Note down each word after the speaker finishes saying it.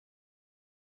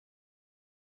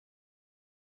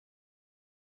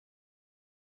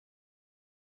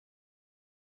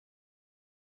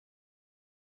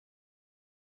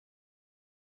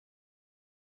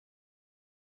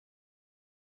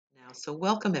So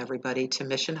welcome everybody to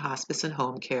Mission Hospice and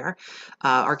Home Care,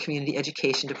 our community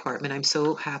education department. I'm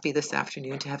so happy this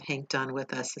afternoon to have Hank Dunn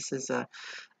with us. This is a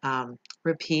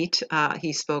repeat.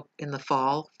 He spoke in the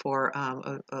fall for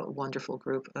a wonderful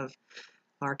group of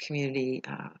our community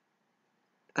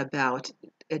about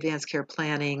advanced care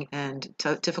planning and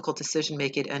difficult decision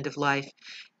making at end of life.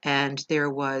 And there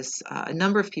was a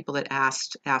number of people that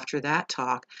asked after that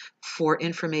talk for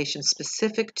information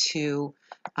specific to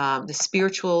the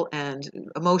spiritual and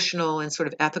emotional and sort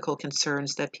of ethical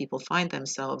concerns that people find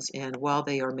themselves in while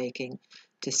they are making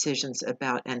decisions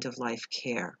about end of life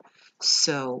care.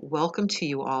 So, welcome to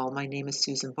you all. My name is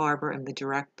Susan Barber. I'm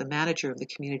the manager of the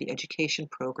community education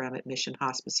program at Mission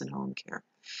Hospice and Home Care.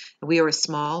 We are a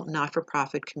small,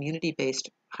 not-for-profit,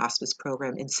 community-based hospice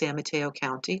program in San Mateo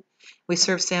County. We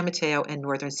serve San Mateo and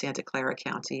northern Santa Clara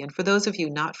County. And for those of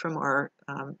you not from our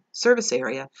service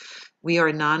area, we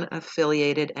are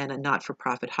non-affiliated and a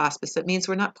not-for-profit hospice. That means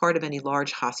we're not part of any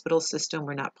large hospital system.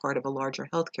 We're not part of a larger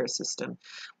healthcare system.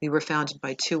 We were founded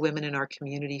by two women in our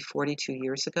community 42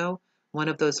 years ago. One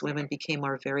of those women became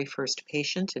our very first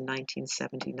patient in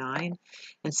 1979.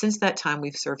 And since that time,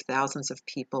 we've served thousands of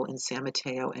people in San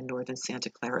Mateo and northern Santa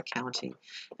Clara County.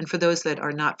 And for those that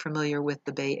are not familiar with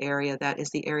the Bay Area, that is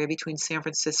the area between San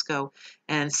Francisco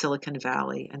and Silicon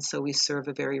Valley. And so we serve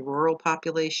a very rural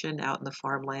population out in the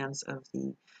farmlands of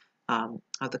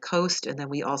the coast. And then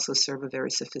we also serve a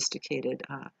very sophisticated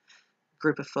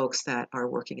group of folks that are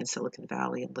working in Silicon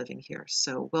Valley and living here.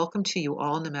 So welcome to you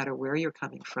all, no matter where you're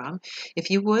coming from. If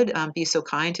you would be so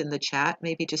kind in the chat,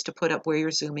 maybe just to put up where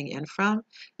you're zooming in from.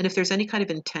 And if there's any kind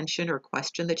of intention or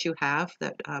question that you have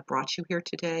that brought you here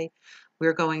today,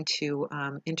 we're going to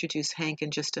introduce Hank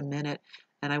in just a minute.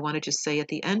 And I want to just say at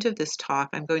the end of this talk,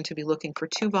 I'm going to be looking for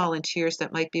two volunteers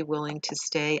that might be willing to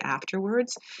stay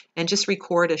afterwards and just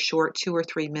record a short 2 or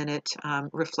 3 minute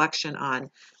reflection on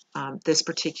this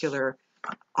particular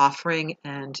offering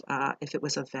and if it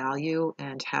was of value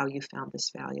and how you found this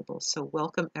valuable. So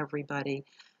welcome everybody.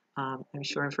 I'm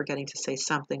sure I'm forgetting to say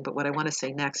something, but what I want to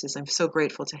say next is I'm so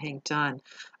grateful to Hank Dunn.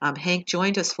 Hank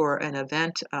joined us for an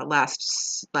event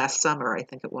last summer, I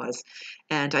think it was,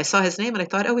 and I saw his name and I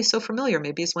thought, oh, he's so familiar.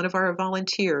 Maybe he's one of our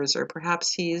volunteers, or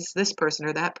perhaps he's this person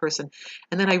or that person.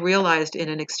 And then I realized in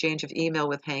an exchange of email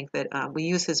with Hank that we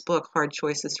use his book, Hard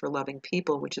Choices for Loving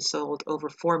People, which has sold over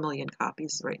 4 million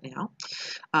copies right now,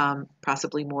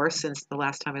 possibly more since the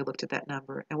last time I looked at that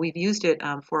number. And we've used it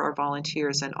for our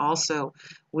volunteers and also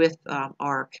with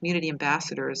our community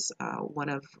ambassadors, one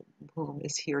of whom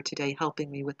is here today helping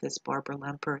me with this, Barbara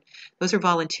Lempert. Those are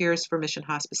volunteers for Mission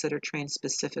Hospice that are trained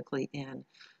specifically in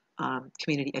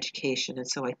community education. And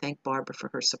so I thank Barbara for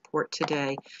her support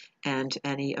today and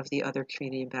any of the other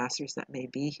community ambassadors that may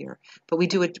be here. But we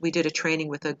did a training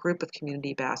with a group of community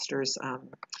ambassadors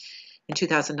in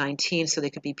 2019 so they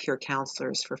could be peer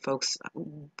counselors for folks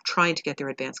trying to get their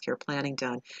advanced care planning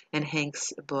done. And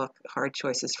Hank's book, Hard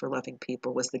Choices for Loving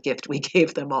People, was the gift we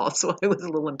gave them all. So I was a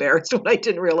little embarrassed when I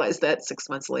didn't realize that 6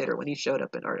 months later when he showed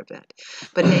up at our event.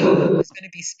 But Hank is going to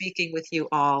be speaking with you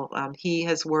all. He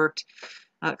has worked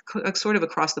sort of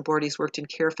across the board. He's worked in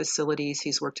care facilities,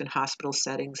 he's worked in hospital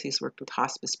settings, he's worked with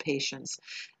hospice patients.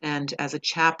 And as a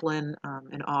chaplain,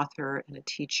 an author, and a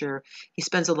teacher, he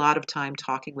spends a lot of time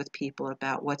talking with people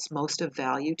about what's most of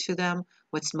value to them,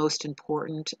 what's most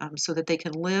important, so that they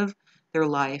can live their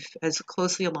life as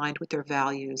closely aligned with their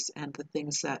values and the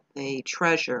things that they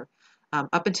treasure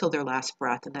up until their last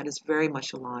breath. And that is very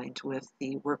much aligned with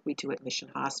the work we do at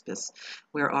Mission Hospice,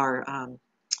 where our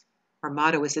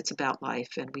motto is it's about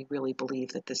life, and we really believe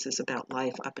that this is about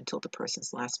life up until the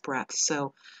person's last breath.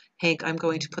 So, Hank, I'm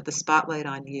going to put the spotlight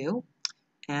on you,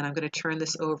 and I'm going to turn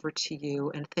this over to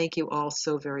you. And thank you all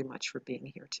so very much for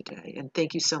being here today. And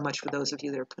thank you so much for those of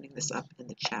you that are putting this up in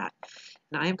the chat.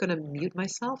 And I am going to mute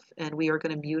myself, and we are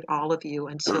going to mute all of you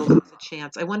until there's a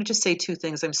chance. I want to just say two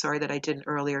things. I'm sorry that I didn't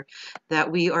earlier,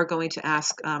 that we are going to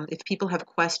ask if people have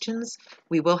questions.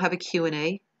 We will have a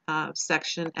Q&A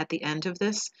section at the end of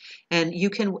this, and you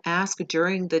can ask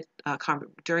during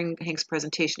Hank's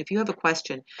presentation. If you have a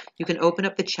question, you can open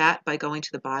up the chat by going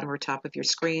to the bottom or top of your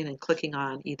screen and clicking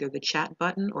on either the chat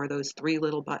button or those 3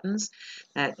 little buttons,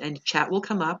 and chat will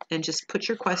come up, and just put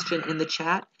your question in the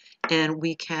chat and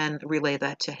we can relay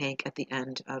that to Hank at the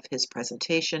end of his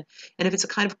presentation. And if it's a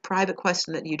kind of private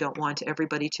question that you don't want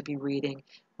everybody to be reading,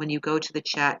 when you go to the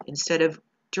chat, instead of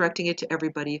directing it to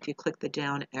everybody, if you click the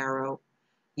down arrow,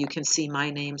 you can see my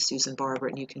name, Susan Barber,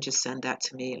 and you can just send that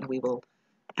to me, and we will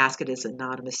ask it as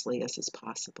anonymously as is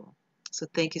possible. So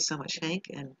thank you so much, Hank,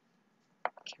 and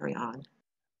carry on.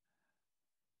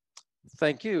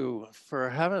 Thank you for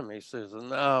having me,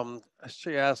 Susan.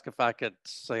 She asked if I could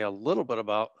say a little bit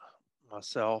about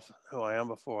myself, who I am,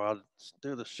 before I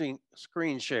do the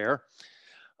screen share.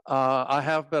 I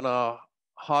have been a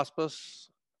hospice,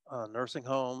 nursing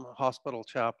home, hospital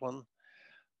chaplain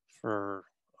for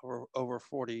over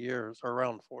 40 years, or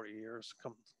around 40 years,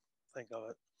 come think of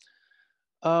it.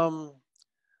 Um,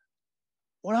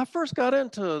 when I first got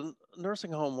into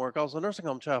nursing home work, I was a nursing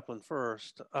home chaplain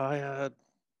first. I had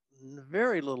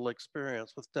very little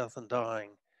experience with death and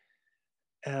dying.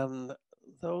 And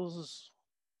those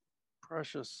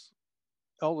precious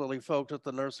elderly folks at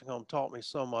the nursing home taught me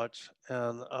so much.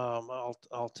 And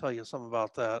I'll tell you some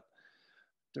about that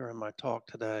during my talk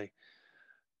today.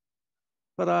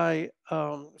 But I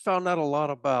found out a lot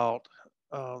about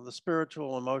the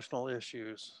spiritual, emotional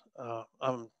issues.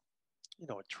 I'm,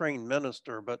 a trained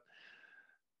minister, but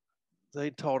they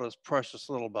taught us precious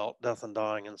little about death and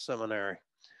dying in seminary.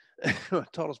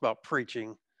 Taught us about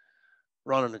preaching,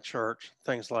 running a church,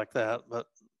 things like that, but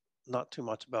not too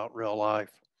much about real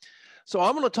life. So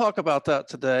I'm going to talk about that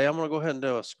today. I'm going to go ahead and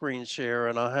do a screen share,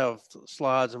 and I have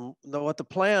slides. And what the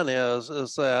plan is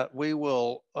that we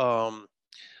will. I'm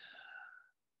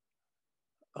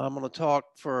going to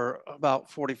talk for about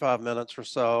 45 minutes or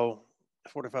so,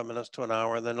 45 minutes to an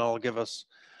hour, and then I'll give us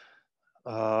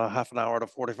half an hour to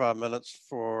 45 minutes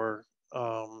for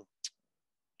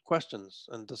questions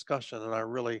and discussion. And I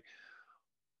really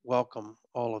welcome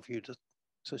all of you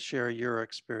to share your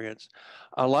experience.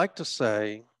 I like to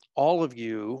say all of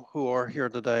you who are here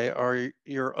today are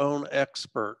your own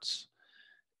experts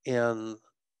in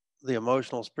the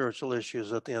emotional, spiritual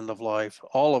issues at the end of life.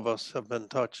 All of us have been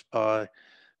touched by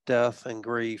death and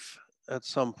grief at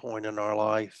some point in our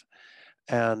life.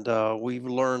 And we've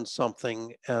learned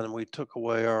something and we took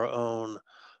away our own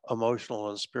emotional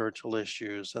and spiritual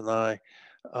issues. And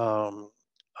um,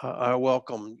 I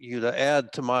welcome you to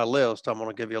add to my list. I'm going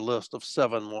to give you a list of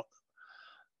 7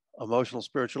 emotional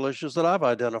spiritual issues that I've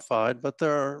identified, but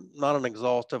they're not an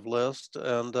exhaustive list,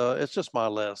 and it's just my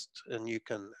list, and you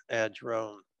can add your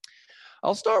own.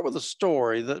 I'll start with a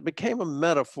story that became a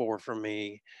metaphor for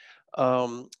me.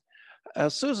 Um,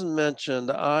 as Susan mentioned,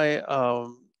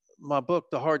 my book,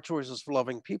 The Hard Choices for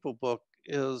Loving People book,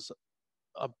 is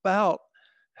about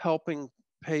helping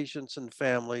patients and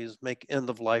families make end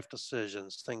of life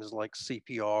decisions, things like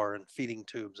CPR and feeding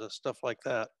tubes and stuff like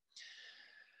that.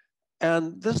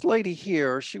 And this lady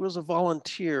here, she was a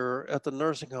volunteer at the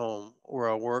nursing home where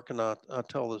I work, and I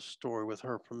tell this story with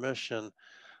her permission.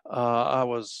 I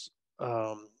was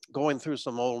going through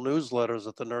some old newsletters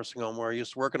at the nursing home where I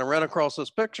used to work, and I ran across this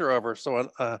picture of her.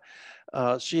 So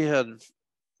she had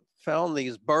found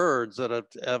these birds that had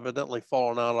evidently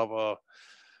fallen out of a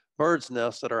bird's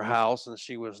nest at her house, and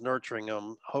she was nurturing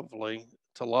them, hopefully,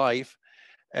 to life.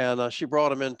 And she brought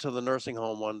them into the nursing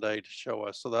home one day to show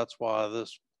us. So that's why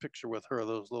this picture with her,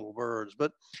 those little birds.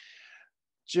 But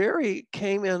Jerry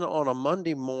came in on a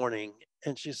Monday morning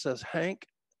and she says, Hank,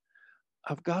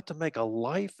 I've got to make a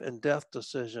life and death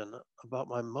decision about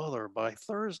my mother by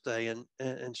Thursday.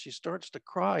 And she starts to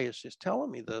cry as she's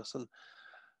telling me this. And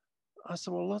I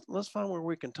said, well, let's find where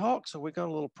we can talk. So we got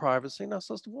a little privacy. And I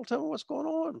said, well, tell me what's going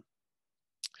on.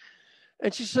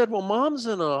 And she said, well, mom's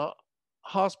in a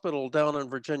hospital down in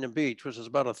Virginia Beach, which is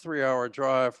about a 3-hour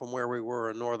drive from where we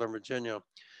were in Northern Virginia.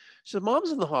 She said,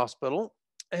 mom's in the hospital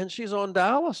and she's on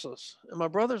dialysis. And my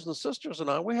brothers and sisters and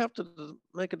I, we have to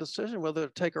make a decision whether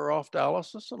to take her off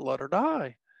dialysis and let her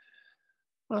die.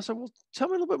 And I said, well, tell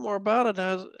me a little bit more about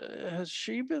it. Has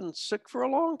she been sick for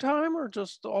a long time or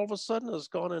just all of a sudden has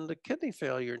gone into kidney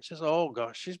failure? And she said, oh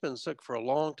gosh, she's been sick for a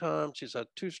long time. She's had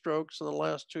 2 strokes in the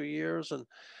last 2 years and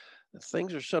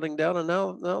things are shutting down. And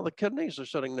now the kidneys are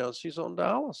shutting down. She's on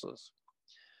dialysis.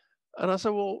 And I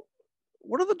said, well,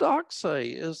 what do the docs say?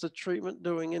 Is the treatment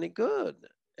doing any good?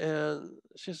 And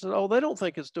she said, oh, they don't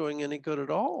think it's doing any good at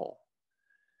all.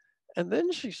 And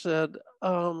then she said,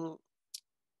 and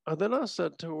then I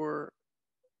said to her,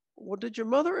 well, did your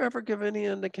mother ever give any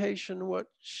indication what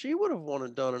she would have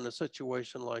wanted done in a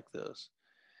situation like this?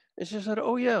 And she said,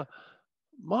 oh, yeah,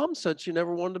 mom said she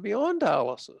never wanted to be on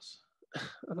dialysis.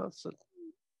 And I said,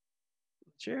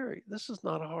 Jerry, this is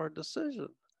not a hard decision.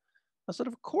 I said,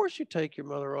 of course you take your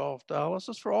mother off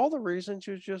dialysis for all the reasons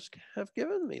you just have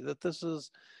given me, that this is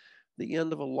the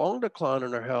end of a long decline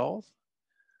in her health.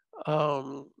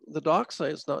 The docs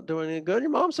say it's not doing any good. Your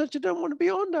mom said you didn't want to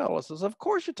be on dialysis. Of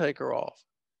course you take her off.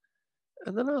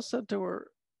 And then I said to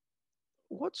her,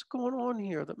 what's going on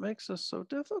here that makes this so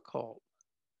difficult?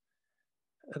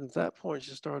 And at that point,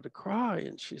 she started to cry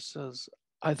and she says,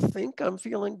 I think I'm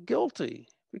feeling guilty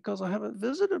because I haven't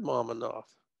visited mom enough.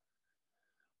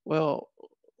 Well,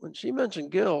 when she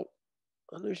mentioned guilt,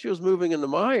 I knew she was moving into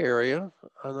my area.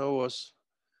 I know us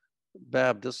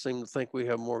Baptists seem to think we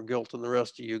have more guilt than the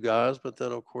rest of you guys, but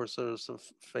then, of course, there's the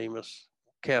famous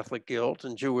Catholic guilt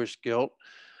and Jewish guilt.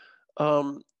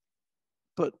 Um,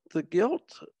 but the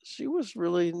guilt, she was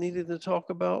really needing to talk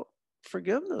about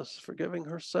forgiveness, forgiving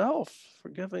herself,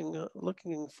 forgiving,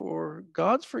 looking for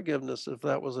God's forgiveness if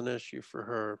that was an issue for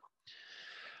her.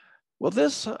 Well,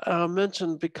 this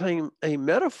mention became a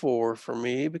metaphor for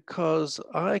me because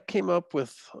I came up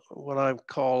with what I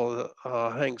call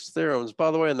Hank's theorems.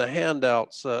 By the way, in the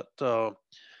handouts that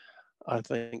I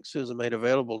think Susan made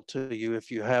available to you, if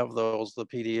you have those, the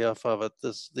PDF of it,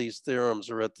 these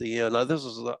theorems are at the end. Now, this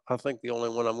is, I think, the only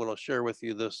one I'm going to share with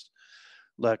you this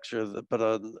lecture,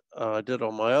 but I did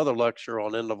on my other lecture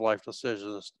on end of life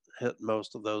decisions, hit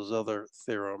most of those other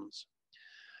theorems.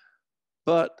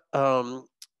 But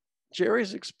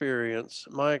Jerry's experience,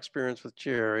 my experience with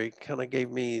Jerry, kind of gave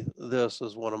me this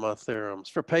as one of my theorems.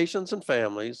 For patients and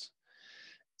families,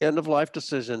 end of life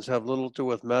decisions have little to do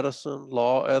with medicine,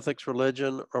 law, ethics,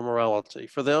 religion, or morality.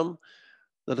 For them,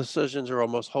 the decisions are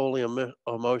almost wholly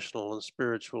emotional and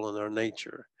spiritual in their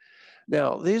nature.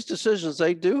 Now, these decisions,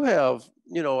 they do have,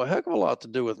 a heck of a lot to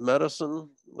do with medicine,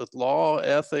 with law,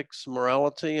 ethics,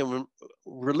 morality, and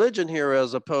religion here,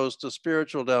 as opposed to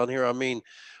spiritual down here. I mean,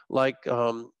 like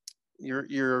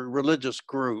your religious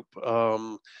group.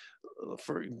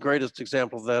 For greatest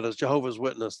example of that is Jehovah's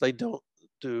Witness. They don't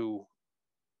do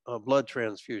blood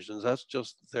transfusions. That's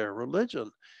just their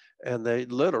religion. And they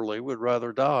literally would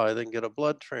rather die than get a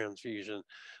blood transfusion.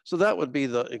 So that would be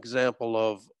the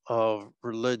example of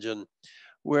religion.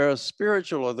 Whereas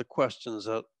spiritual are the questions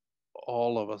that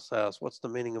all of us ask. What's the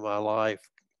meaning of my life?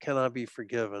 Can I be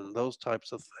forgiven? Those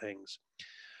types of things.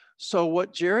 So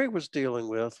what Jerry was dealing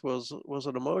with was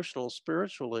an emotional,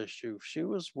 spiritual issue. She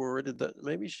was worried that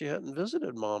maybe she hadn't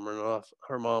visited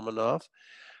her mom enough,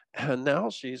 and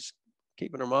now she's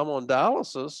keeping her mom on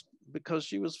dialysis because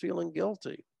she was feeling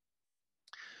guilty.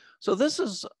 So this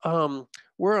is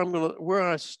where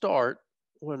I start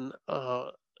when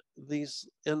these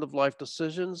end of life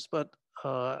decisions. But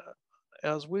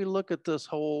as we look at this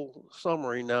whole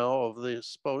summary now of the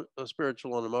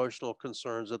spiritual and emotional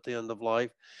concerns at the end of life,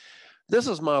 this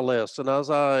is my list. And as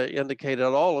I indicated,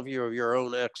 all of you are your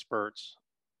own experts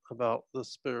about the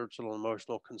spiritual and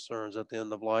emotional concerns at the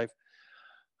end of life.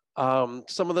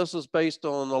 Some of this is based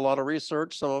on a lot of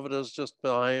research. Some of it is just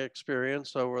my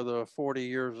experience over the 40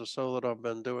 years or so that I've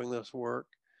been doing this work.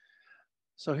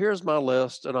 So here's my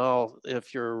list, and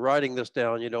if you're writing this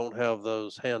down, you don't have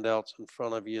those handouts in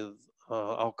front of you.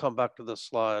 I'll come back to this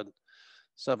slide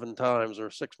 7 times or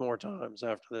 6 more times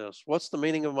after this. What's the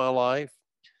meaning of my life?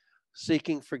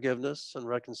 Seeking forgiveness and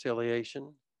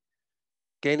reconciliation.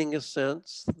 Gaining a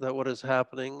sense that what is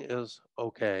happening is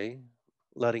okay,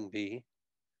 letting be.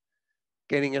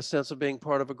 Gaining a sense of being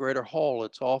part of a greater whole,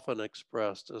 it's often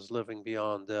expressed as living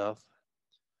beyond death.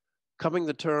 Coming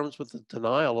to terms with the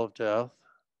denial of death.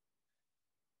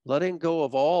 Letting go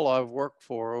of all I've worked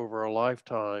for over a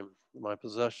lifetime, my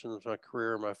possessions, my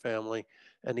career, my family,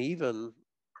 and even,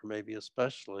 or maybe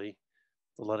especially,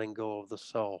 the letting go of the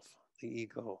self, the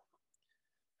ego.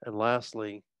 And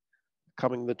lastly,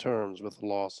 coming to terms with the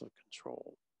loss of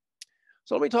control.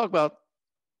 So let me talk about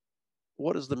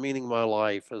what is the meaning of my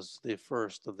life as the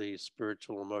first of these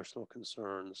spiritual emotional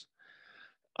concerns.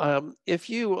 If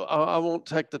you, I won't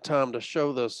take the time to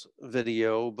show this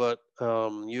video, but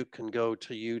you can go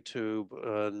to YouTube,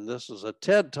 and this is a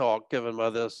TED Talk given by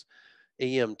this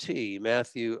EMT,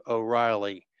 Matthew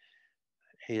O'Reilly.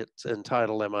 It's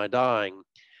entitled, Am I Dying?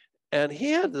 And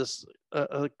he had this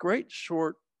a great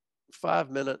short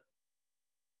 5-minute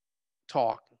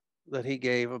talk that he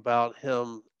gave about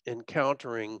him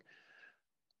encountering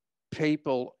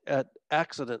people at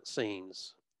accident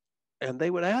scenes, and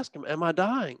they would ask him, "Am I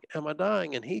dying? Am I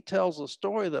dying?" And he tells a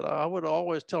story that I would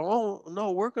always tell. Oh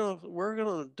no, we're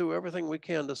gonna do everything we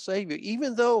can to save you,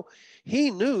 even though he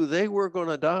knew they were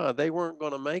gonna die. They weren't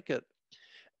gonna make it.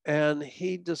 And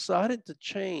he decided to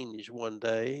change one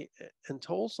day and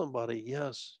told somebody,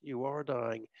 "Yes, you are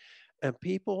dying." And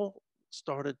people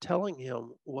started telling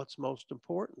him what's most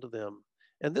important to them.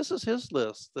 And this is his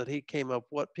list that he came up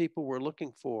what people were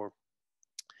looking for.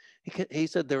 He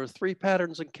said there are 3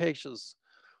 patterns and cases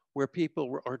where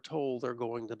people are told they're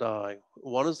going to die.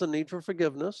 One is the need for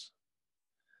forgiveness.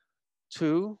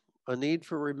 2, a need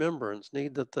for remembrance,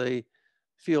 need that they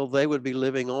feel they would be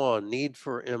living on, need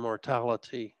for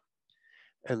immortality.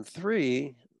 And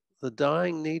 3, the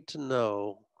dying need to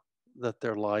know that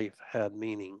their life had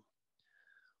meaning.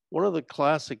 One of the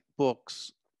classic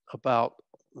books about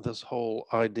this whole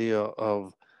idea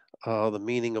of the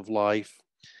meaning of life,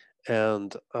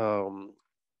 and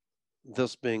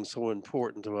this being so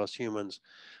important to us humans.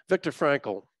 Viktor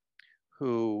Frankl,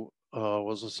 who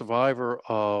was a survivor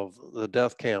of the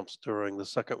death camps during the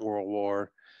Second World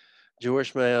War,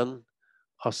 Jewish man,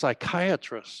 a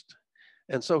psychiatrist.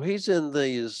 And so he's in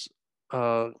these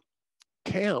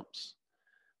camps,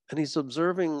 and he's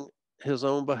observing his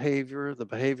own behavior, the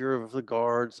behavior of the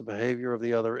guards, the behavior of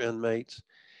the other inmates.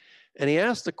 And he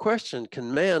asked the question,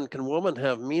 can woman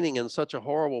have meaning in such a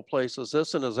horrible place as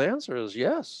this? And his answer is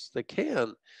yes, they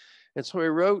can. And so he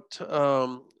wrote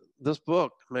this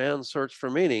book, Man's Search for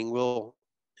Meaning. We'll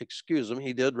excuse him.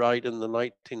 He did write in the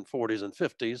 1940s and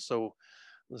 50s, so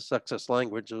the sexist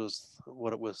language was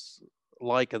what it was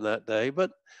like in that day,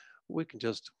 but we can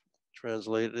just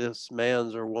translate it as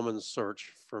man's or woman's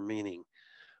search for meaning.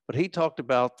 But he talked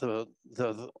about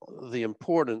the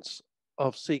importance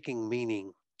of seeking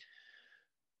meaning.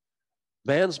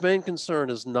 Man's main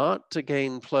concern is not to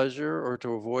gain pleasure or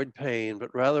to avoid pain,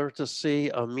 but rather to see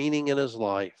a meaning in his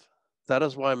life. That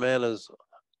is why man is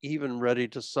even ready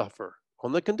to suffer,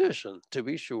 on the condition, to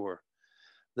be sure,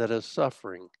 that his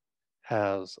suffering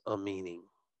has a meaning.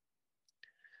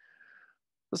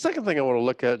 The second thing I want to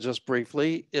look at just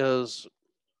briefly is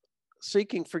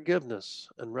seeking forgiveness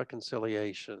and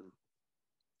reconciliation.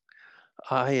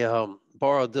 I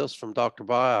borrowed this from Dr.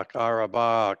 Bach, Ira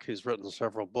Bach. He's written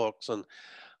several books, and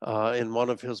in one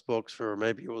of his books, or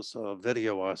maybe it was a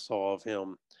video I saw of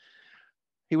him,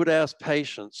 he would ask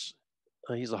patients,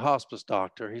 he's a hospice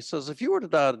doctor, he says, if you were to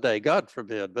die today, God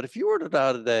forbid, but if you were to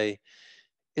die today,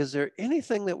 is there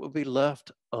anything that would be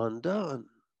left undone?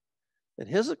 In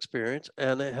his experience,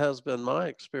 and it has been my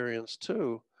experience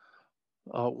too,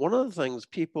 one of the things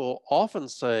people often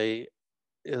say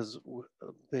is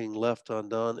being left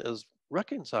undone is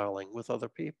reconciling with other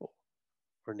people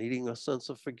or needing a sense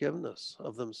of forgiveness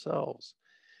of themselves.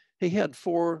 He had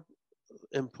four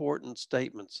important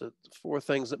statements, four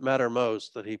things that matter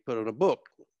most that he put in a book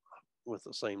with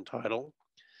the same title.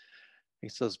 He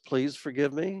says, please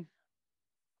forgive me,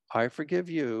 I forgive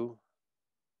you,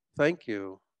 thank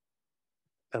you,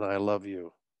 and I love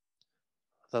you.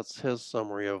 That's his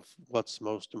summary of what's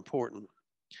most important.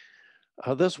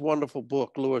 This wonderful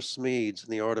book, Lewis Smedes,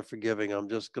 The Art of Forgiving, I'm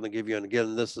just going to give you, and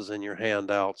again, this is in your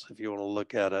handouts if you want to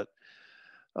look at it.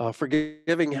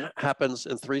 Forgiving happens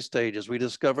in three stages. We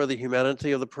discover the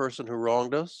humanity of the person who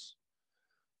wronged us.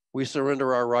 We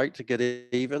surrender our right to get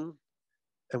even,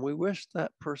 and we wish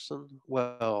that person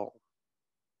well.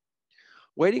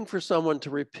 Waiting for someone to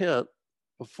repent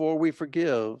before we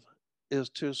forgive is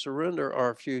to surrender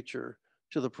our future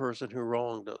to the person who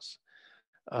wronged us.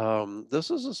 This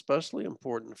is especially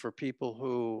important for people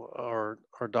who are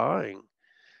dying,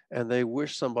 and they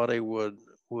wish somebody would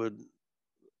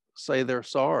say they're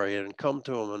sorry and come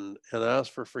to them and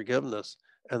ask for forgiveness,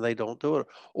 and they don't do it.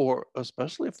 Or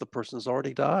especially if the person's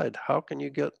already died, how can you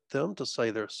get them to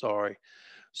say they're sorry?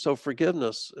 So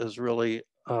forgiveness is really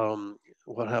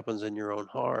what happens in your own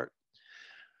heart.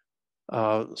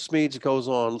 Smedes goes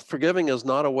on, forgiving is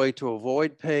not a way to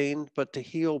avoid pain, but to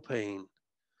heal pain.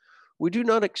 We do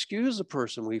not excuse the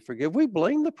person we forgive. We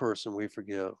blame the person we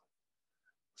forgive.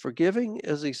 Forgiving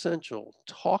is essential.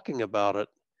 Talking about it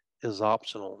is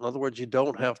optional. In other words, you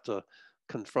don't have to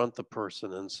confront the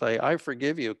person and say, I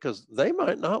forgive you, because they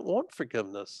might not want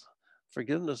forgiveness.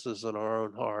 Forgiveness is in our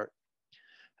own heart.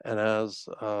 And as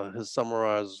has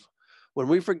summarized, when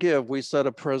we forgive, we set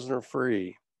a prisoner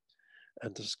free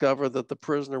and discover that the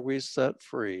prisoner we set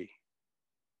free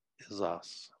is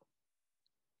us.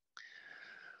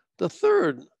 The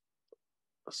third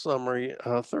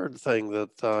third thing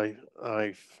that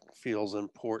I feel is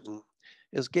important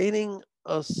is gaining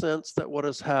a sense that what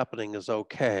is happening is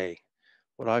okay,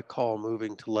 what I call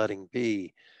moving to letting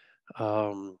be.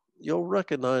 You'll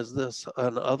recognize this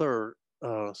in other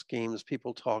schemes.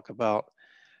 People talk about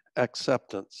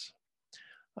acceptance.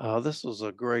 This was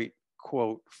a great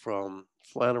quote from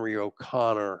Flannery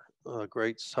O'Connor, a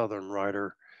great Southern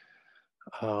writer.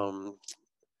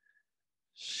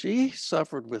 She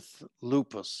suffered with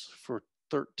lupus for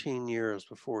 13 years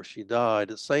before she died,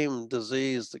 the same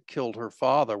disease that killed her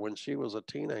father when she was a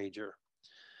teenager.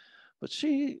 But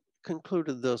she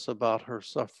concluded this about her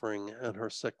suffering and her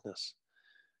sickness.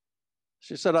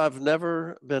 She said, I've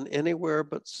never been anywhere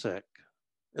but sick.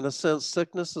 In a sense,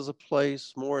 sickness is a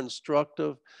place more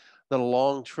instructive than a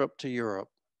long trip to Europe.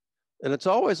 And it's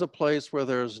always a place where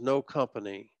there's no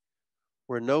company,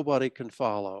 where nobody can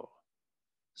follow.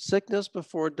 Sickness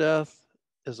before death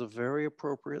is a very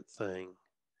appropriate thing.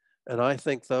 And I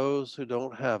think those who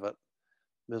don't have it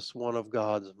miss one of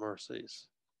God's mercies.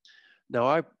 Now,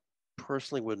 I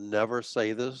personally would never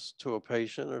say this to a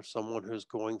patient or someone who's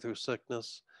going through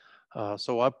sickness.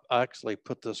 So I actually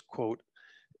put this quote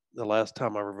the last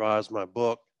time I revised my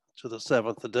book to the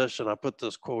 7th edition. I put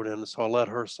this quote in, so I'll let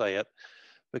her say it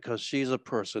because she's a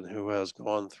person who has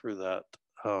gone through that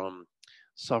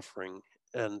suffering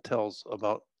and tells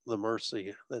about the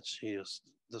mercy that she has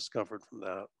discovered from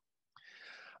that.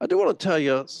 I do want to tell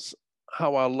you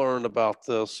how I learned about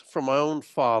this from my own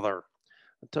father.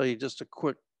 I'll tell you just a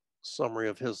quick summary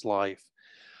of his life.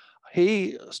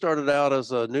 He started out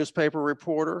as a newspaper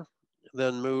reporter,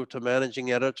 then moved to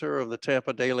managing editor of the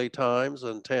Tampa Daily Times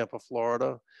in Tampa,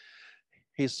 Florida.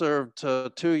 He served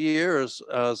 2 years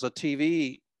as a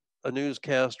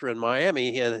newscaster in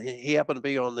Miami, and he happened to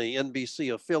be on the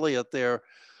NBC affiliate there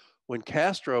when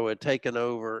Castro had taken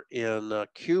over in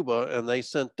Cuba, and they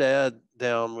sent Dad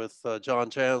down with John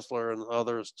Chancellor and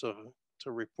others to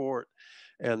report.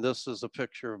 And this is a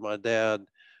picture of my dad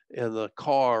in the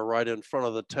car right in front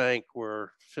of the tank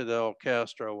where Fidel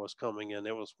Castro was coming in.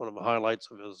 It was one of the highlights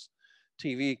of his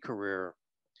TV career.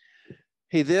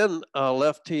 He then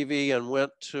left TV and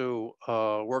went to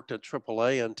worked at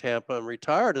AAA in Tampa and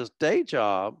retired his day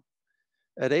job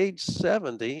at age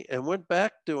 70 and went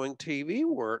back doing TV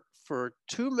work for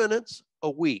 2 minutes a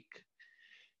week.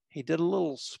 He did a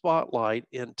little spotlight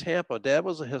in Tampa. Dad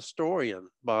was a historian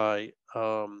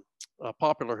a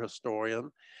popular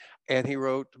historian, and he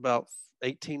wrote about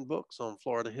 18 books on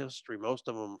Florida history, most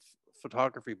of them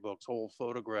photography books, old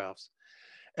photographs.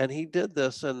 And he did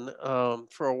this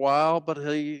for a while, but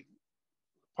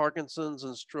Parkinson's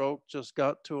and stroke just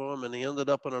got to him, and he ended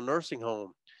up in a nursing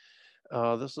home.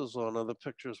 This is one of the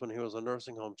pictures when he was a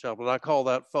nursing home chaplain. I call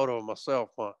that photo of myself.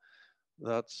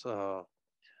 That's one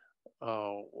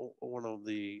of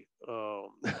the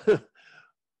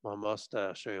my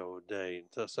mustache day.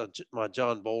 That's my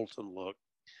John Bolton look.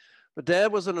 But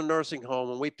Dad was in a nursing home,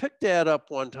 and we picked Dad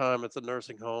up one time at the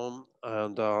nursing home,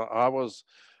 and I was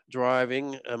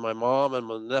driving, and my mom and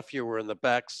my nephew were in the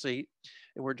back seat,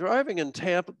 and we're driving in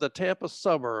the Tampa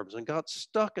suburbs, and got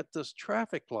stuck at this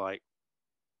traffic light.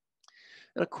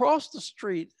 And across the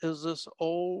street is this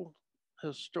old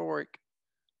historic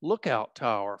lookout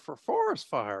tower for forest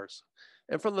fires.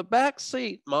 And from the back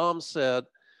seat, Mom said,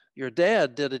 "Your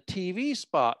dad did a TV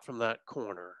spot from that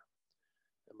corner."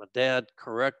 And my dad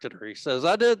corrected her. He says,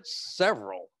 "I did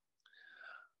several."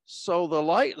 So the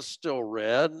light is still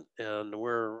red, and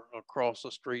we're across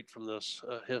the street from this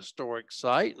historic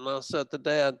site. And I said to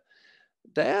Dad,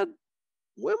 "Dad,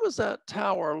 when was that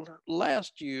tower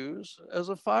last used as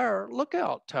a fire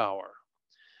lookout tower?"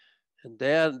 And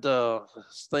Dad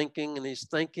is thinking, and he's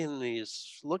thinking, and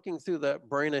he's looking through that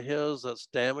brain of his that's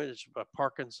damaged by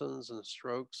Parkinson's and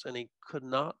strokes, and he could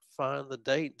not find the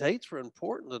date. Dates were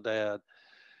important to Dad,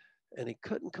 and he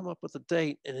couldn't come up with a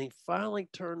date. And he finally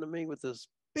turned to me with this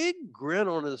big grin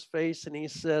on his face, and he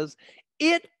says,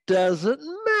 "It doesn't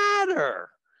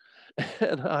matter."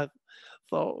 And I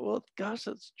thought, well, gosh,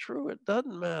 it's true. It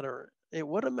doesn't matter. It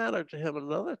would have mattered to him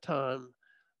another time,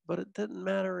 but it didn't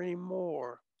matter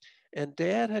anymore. And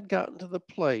Dad had gotten to the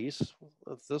place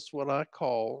of this, what I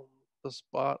call the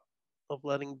spot of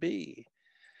letting be.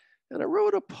 And I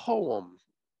wrote a poem.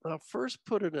 I first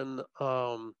put it in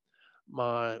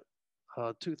my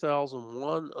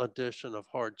 2001 edition of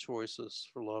Hard Choices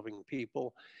for Loving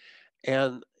People.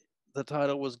 And the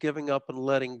title was Giving Up and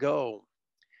Letting Go.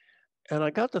 And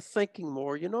I got to thinking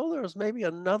more, there's maybe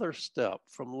another step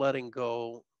from letting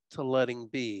go to letting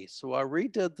be. So I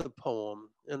redid the poem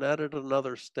and added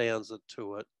another stanza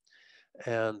to it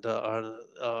and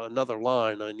another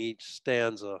line on each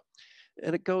stanza.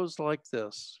 And it goes like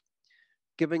this: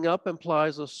 giving up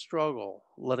implies a struggle,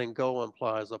 letting go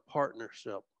implies a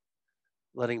partnership.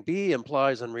 Letting be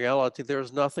implies in reality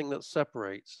there's nothing that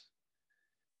separates.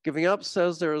 Giving up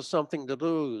says there is something to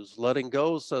lose. Letting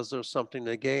go says there's something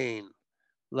to gain.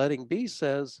 Letting be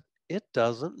says it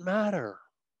doesn't matter.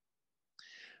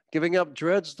 Giving up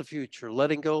dreads the future.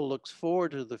 Letting go looks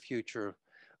forward to the future.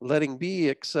 Letting be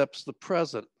accepts the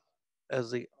present as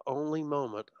the only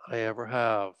moment I ever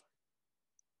have.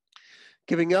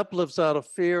 Giving up lives out of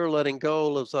fear. Letting go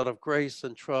lives out of grace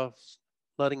and trust.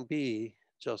 Letting be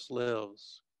just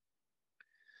lives.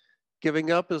 Giving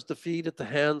up is defeat at the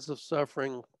hands of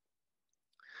suffering.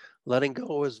 Letting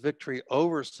go is victory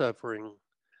over suffering.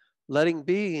 Letting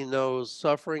be knows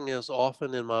suffering is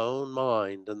often in my own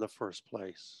mind in the first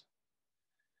place.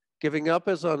 Giving up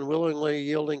is unwillingly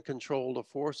yielding control to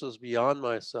forces beyond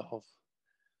myself.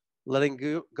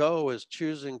 Letting go is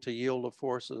choosing to yield to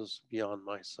forces beyond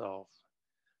myself.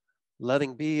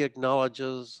 Letting be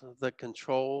acknowledges that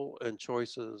control and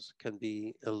choices can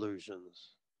be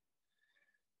illusions.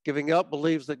 Giving up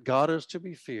believes that God is to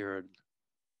be feared.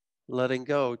 Letting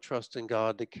go, trusting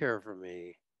God to care for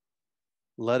me.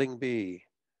 Letting be,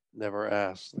 never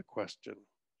asks the question.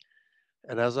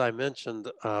 And as I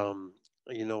mentioned,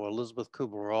 Elizabeth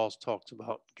Kubler-Ross talks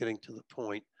about getting to the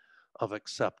point of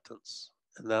acceptance.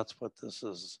 And that's what this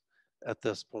is at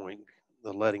this point.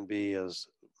 The letting be is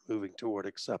moving toward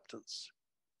acceptance.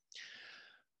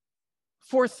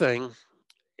 Fourth thing,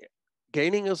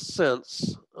 gaining a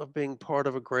sense of being part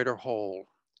of a greater whole.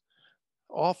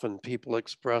 Often people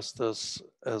express this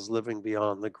as living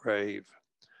beyond the grave.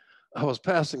 I was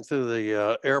passing through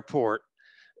the airport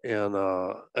in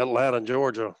Atlanta,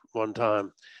 Georgia one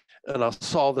time, and I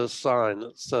saw this sign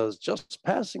that says, "Just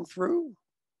passing through,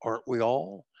 aren't we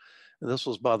all?" And this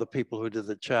was by the people who did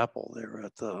the chapel there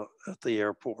at the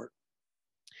airport.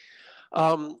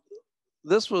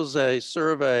 This was a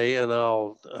survey, and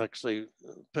I'll actually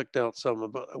picked out some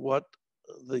about what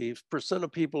the percent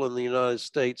of people in the United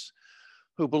States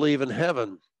who believe in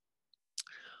heaven.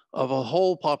 Of a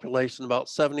whole population, about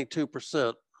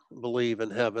 72% believe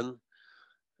in heaven.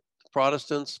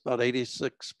 Protestants, about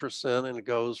 86%, and it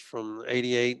goes from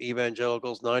 88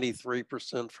 evangelicals,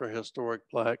 93% for historic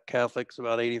black, Catholics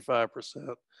about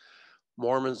 85%,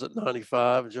 Mormons at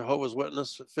 95, Jehovah's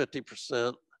Witnesses at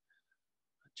 50%,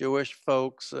 Jewish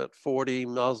folks at 40,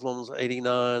 Muslims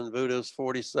 89, Buddhists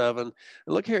 47. And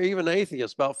look here, even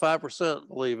atheists, about 5%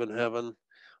 believe in heaven.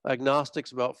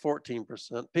 Agnostics, about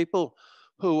 14%. People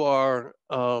who are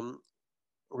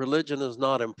religion is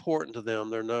not important to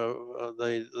them.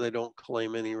 They don't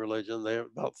claim any religion. They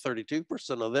about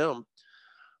 32% of them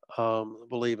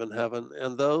believe in heaven,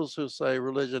 and those who say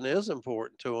religion is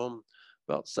important to them,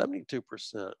 about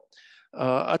 72%.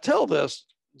 I tell this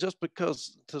just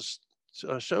because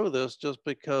to show this, just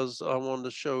because I wanted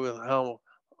to show how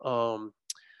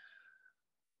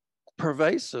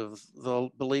pervasive the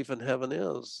belief in heaven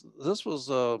is. This was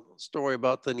a story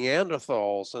about the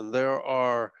Neanderthals, and there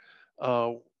are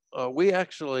we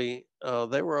actually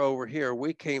they were over here.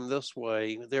 We came this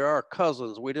way. There are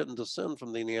cousins. We didn't descend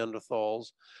from the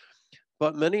Neanderthals,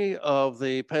 but many of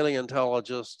the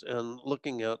paleontologists and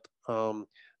looking at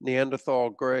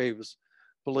Neanderthal graves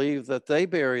believe that they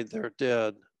buried their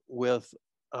dead with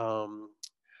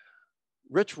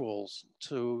rituals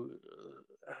to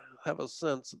have a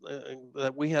sense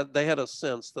that they had a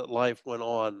sense that life went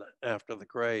on after the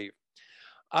grave.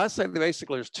 I say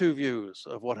basically there's two views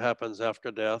of what happens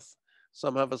after death.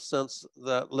 Some have a sense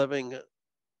that living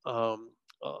a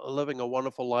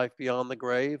wonderful life beyond the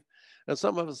grave, and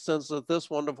some have a sense that this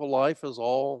wonderful life is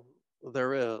all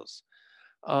there is.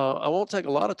 I won't take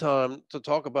a lot of time to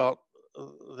talk about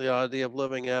the idea of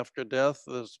living after death.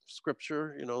 There's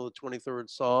scripture, the 23rd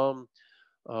Psalm.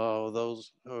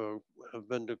 Those who have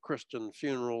been to Christian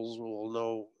funerals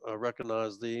will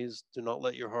recognize these. Do not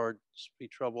let your hearts be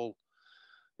troubled.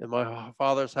 In my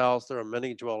Father's house, there are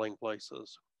many dwelling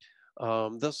places.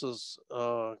 This is,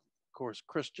 of course,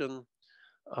 Christian,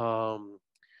 and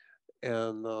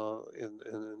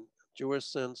in Jewish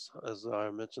sense, as I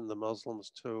mentioned, the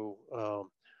Muslims too.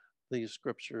 These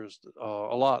scriptures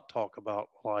a lot talk about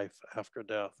life after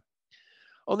death.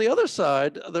 On the other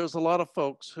side, there's a lot of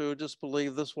folks who just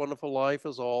believe this wonderful life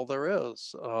is all there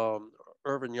is.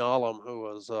 Irvin Yalom, who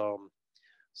was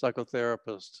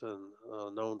psychotherapist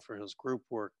and known for his group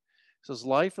work, says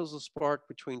life is a spark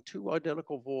between two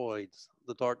identical voids,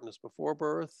 the darkness before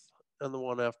birth and the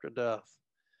one after death.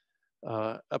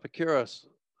 Epicurus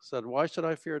said, "Why should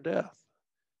I fear death?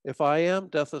 If I am,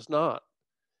 death is not.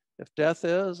 If death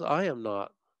is, I am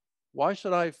not. Why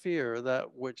should I fear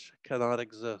that which cannot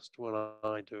exist when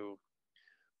I do?"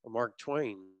 Or Mark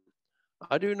Twain,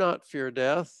 "I do not fear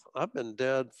death. I've been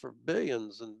dead for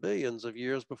billions and billions of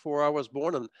years before I was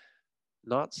born and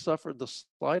not suffered the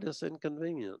slightest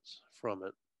inconvenience from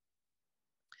it."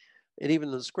 And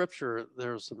even in scripture,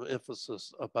 there's some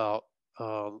emphasis about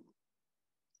the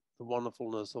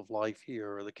wonderfulness of life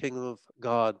here. The kingdom of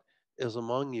God is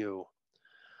among you.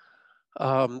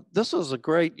 This is a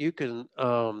great, you can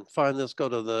find this, go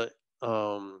to the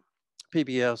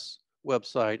PBS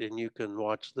website and you can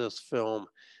watch this film,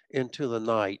 Into the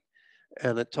Night.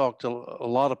 And it talked to a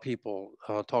lot of people,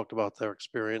 talked about their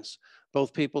experience,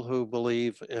 both people who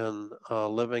believe in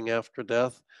living after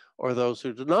death or those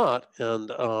who do not. And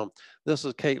this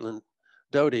is Caitlin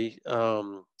Doughty,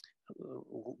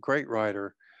 great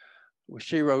writer.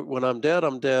 She wrote, "When I'm dead,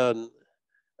 and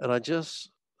I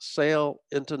just sail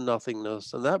into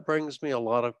nothingness. And that brings me a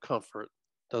lot of comfort.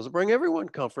 Doesn't bring everyone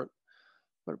comfort,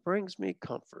 but it brings me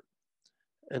comfort."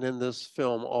 And in this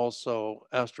film, also,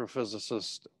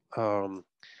 astrophysicist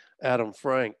Adam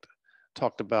Frank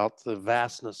talked about the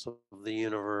vastness of the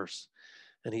universe.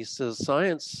 And he says,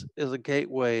 science is a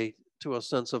gateway to a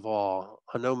sense of awe.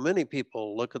 I know many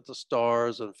people look at the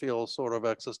stars and feel sort of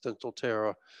existential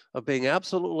terror of being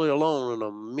absolutely alone in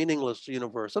a meaningless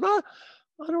universe. And I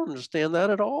don't understand that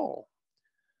at all.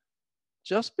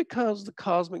 Just because the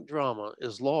cosmic drama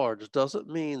is large doesn't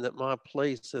mean that my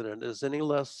place in it is any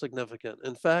less significant.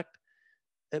 In fact,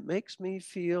 it makes me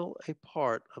feel a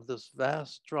part of this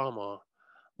vast drama,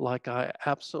 like I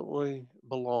absolutely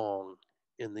belong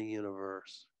in the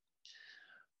universe.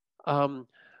 Um,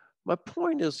 my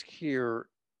point is here,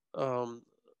 um,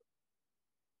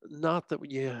 not that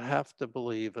you have to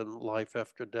believe in life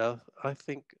after death. I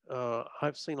think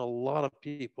I've seen a lot of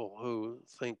people who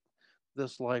think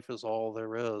this life is all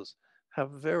there is,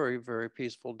 have very, very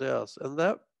peaceful deaths. And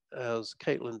that, as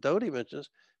Caitlin Doty mentions,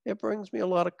 it brings me a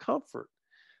lot of comfort.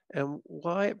 And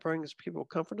why it brings people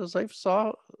comfort is they've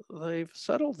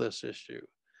settled this issue.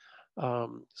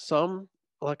 Some,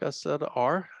 like I said,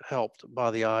 are helped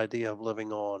by the idea of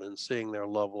living on and seeing their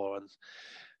loved ones.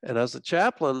 And as a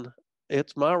chaplain,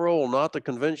 it's my role not to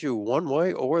convince you one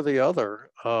way or the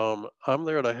other. I'm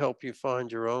there to help you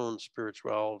find your own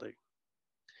spirituality.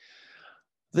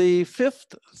 The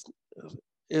fifth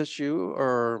issue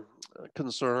or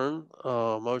concern,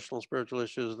 emotional, spiritual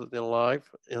issues in life,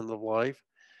 end of life,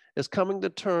 is coming to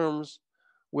terms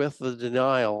with the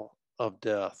denial of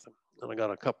death. And I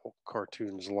got a couple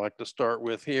cartoons I'd like to start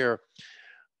with here.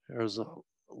 There's a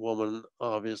woman,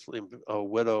 obviously a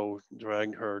widow,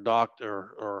 dragged her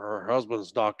doctor or her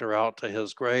husband's doctor out to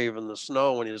his grave in the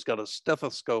snow, and he's got a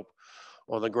stethoscope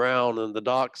on the ground. And the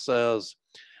doc says,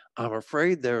 I'm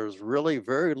afraid there's really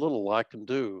very little I can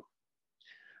do.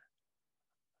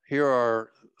 Here are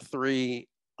three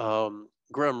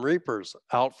Grim Reapers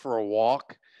out for a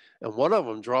walk, and one of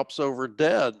them drops over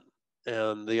dead.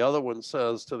 And the other one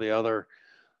says to the other,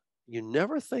 you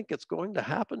never think it's going to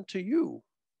happen to you.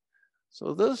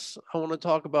 So this, I want to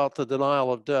talk about the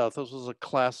denial of death. This was a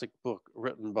classic book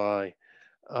written by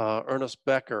Ernest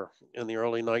Becker in the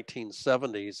early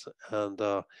 1970s.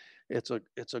 And it's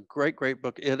a great, great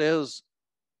book. It is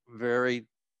very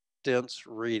dense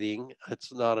reading.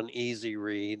 It's not an easy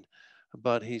read,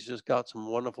 but he's just got some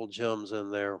wonderful gems in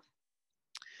there.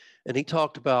 And he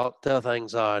talked about death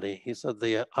anxiety. He said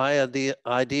the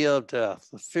idea of death,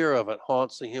 the fear of it,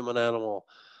 haunts the human animal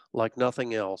like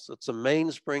nothing else. It's a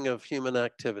mainspring of human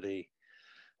activity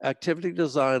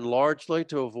designed largely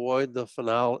to avoid the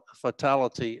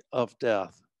fatality of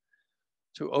death,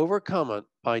 to overcome it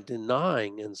by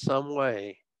denying in some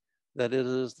way that it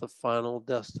is the final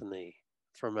destiny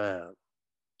for man.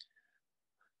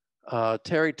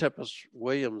 Terry Tempest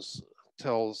Williams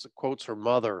quotes her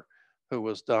mother who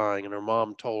was dying, and her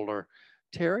mom told her,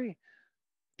 Terry,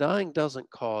 dying doesn't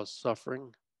cause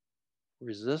suffering.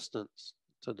 Resistance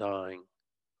to dying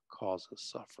causes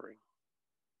suffering.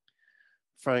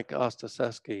 Frank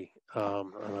Ostaseski,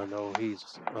 and I know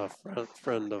he's a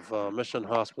friend of Mission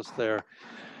Hospice there.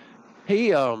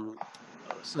 He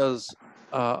says,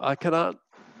 I cannot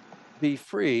be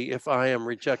free if I am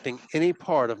rejecting any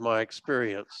part of my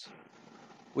experience.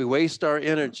 We waste our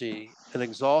energy and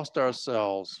exhaust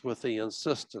ourselves with the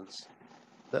insistence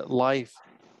that life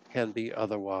can be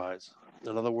otherwise.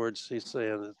 In other words, he's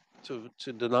saying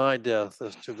to deny death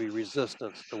is to be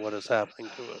resistant to what is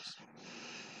happening to us.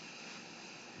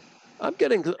 I'm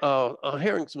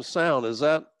hearing some sound. Is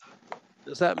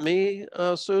that me,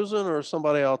 Susan, or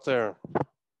somebody out there?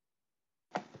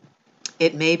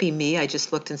 It may be me. I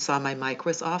just looked and saw my mic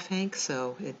was off, Hank,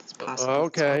 so it's possible.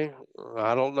 Okay,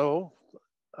 I don't know.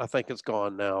 I think it's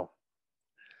gone now.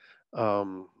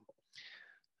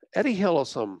 Etty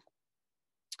Hillesum,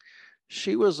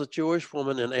 she was a Jewish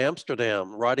woman in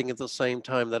Amsterdam, writing at the same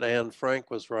time that Anne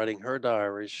Frank was writing her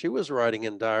diaries. She was writing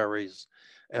in diaries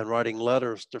and writing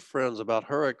letters to friends about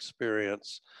her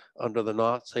experience under the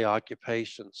Nazi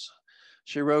occupations.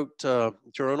 She wrote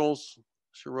journals,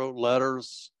 she wrote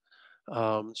letters.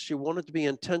 She wanted to be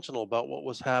intentional about what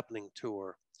was happening to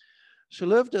her. She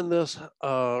lived in this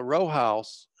row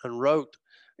house and wrote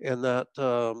in that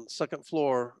second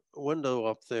floor window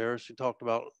up there. She talked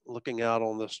about looking out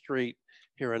on the street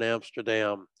here in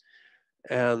Amsterdam.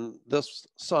 And this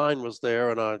sign was there.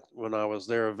 And when I was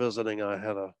there visiting, I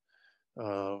had a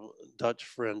Dutch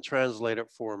friend translate it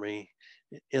for me.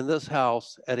 In this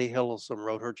house, Etty Hillesum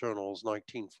wrote her journals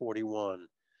 1941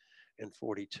 and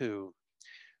 42.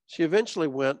 She eventually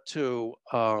went to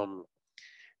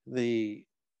the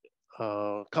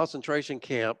concentration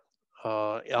camp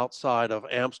outside of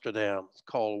Amsterdam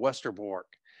called Westerbork.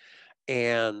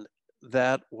 And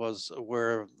that was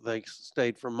where they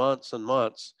stayed for months and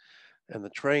months. and the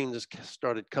trains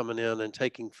started coming in and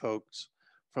taking folks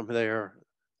from there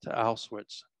to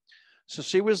Auschwitz. So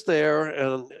she was there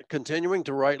and continuing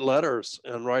to write letters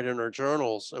and write in her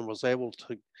journals, and was able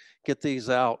to get these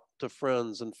out to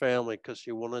friends and family because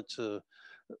she wanted to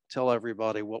tell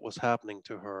everybody what was happening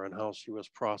to her and how she was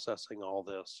processing all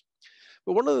this.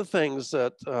 But one of the things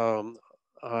that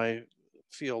I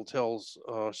feel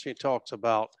she talks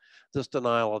about this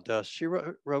denial of death, she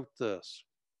wrote this: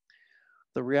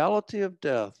 "The reality of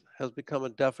death has become a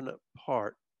definite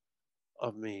part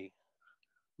of me.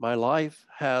 My life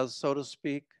has, so to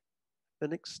speak,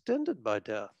 been extended by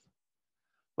death,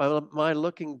 by my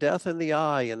looking death in the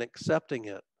eye and accepting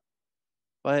it,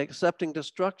 by accepting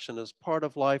destruction as part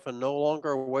of life and no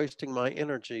longer wasting my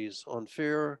energies on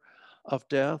fear of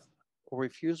death or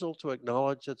refusal to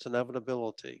acknowledge its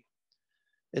inevitability.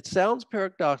 It sounds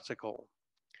paradoxical.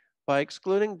 By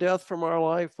excluding death from our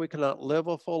life, we cannot live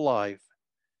a full life.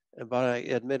 And by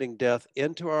admitting death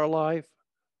into our life,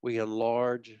 we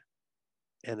enlarge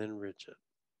and enrich it."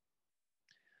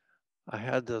 I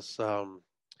had this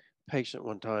patient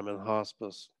one time in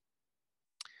hospice.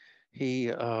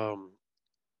 He,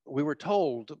 we were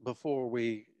told before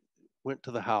we went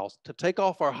to the house to take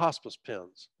off our hospice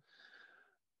pins.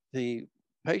 The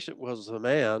patient was a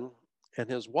man, and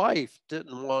his wife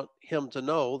didn't want him to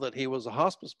know that he was a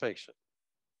hospice patient.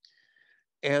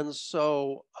 And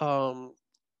so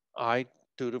I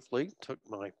dutifully took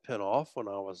my pin off when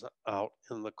I was out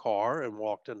in the car and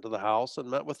walked into the house and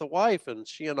met with the wife. And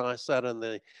she and I sat in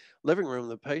the living room.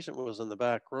 The patient was in the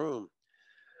back room.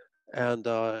 And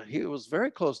he was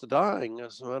very close to dying.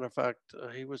 As a matter of fact,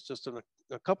 he was just in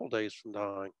a couple days from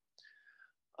dying.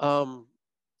 Um,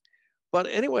 but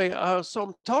anyway, so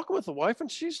I'm talking with the wife, and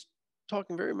she's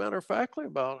talking very matter of factly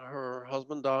about her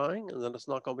husband dying, and that it's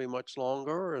not going to be much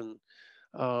longer, and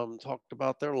talked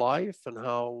about their life and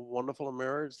how wonderful a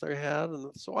marriage they had.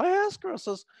 And so I asked her, I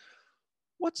says,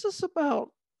 "What's this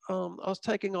about? Us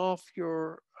taking off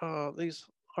your these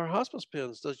our hospice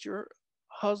pins. Does your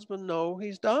husband know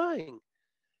he's dying?"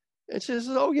 And she says,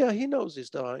 "Oh yeah, he knows he's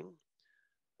dying."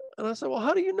 And I said, "Well,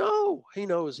 how do you know he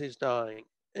knows he's dying?"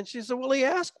 And she said, "Well, he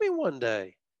asked me one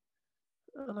day."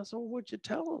 And I said, "Well, what'd you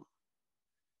tell him?"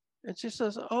 And she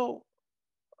says, "Oh,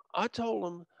 I told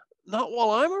him, not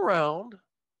while I'm around."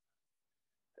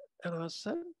 And I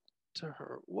said to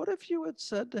her, "What if you had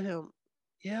said to him,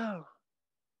 'Yeah,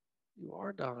 you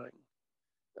are dying,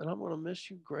 and I'm going to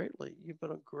miss you greatly. You've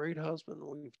been a great husband.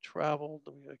 We've traveled,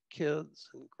 we have kids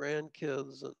and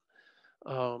grandkids,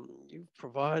 and you've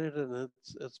provided, and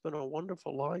it's been a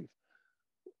wonderful life.'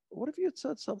 What if you had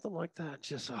said something like that?"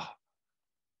 She said, "Oh,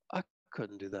 I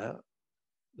couldn't do that.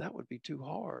 That would be too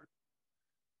hard."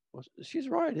 Well, she's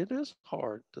right. It is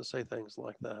hard to say things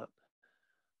like that.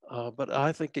 But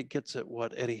I think it gets at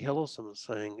what Eddie Hillesum is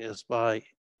saying, is by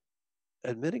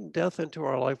admitting death into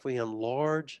our life, we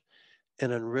enlarge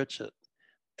and enrich it.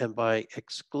 And by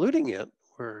excluding it,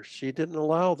 where she didn't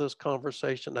allow this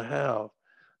conversation to have,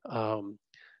 um,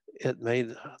 it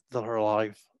made her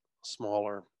life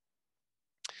smaller.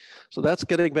 So that's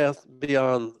getting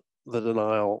beyond the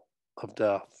denial of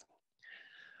death.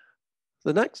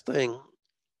 The next thing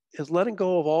is letting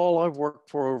go of all I've worked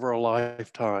for over a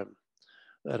lifetime.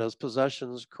 That is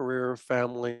possessions, career,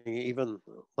 family, even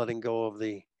letting go of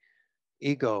the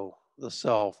ego, the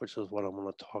self, which is what I'm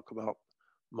going to talk about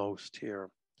most here.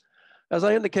 As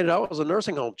I indicated, I was a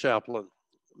nursing home chaplain,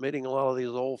 meeting a lot of these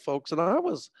old folks, and I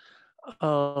was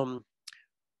um,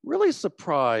 really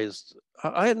surprised.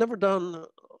 I had never done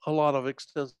a lot of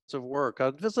extensive work.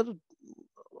 I'd visited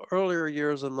earlier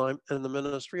years in the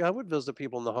ministry. I would visit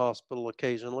people in the hospital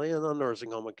occasionally and the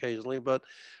nursing home occasionally, but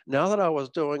now that I was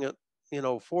doing it,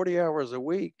 40 hours a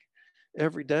week,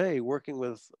 every day, working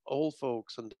with old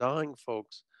folks and dying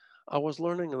folks, I was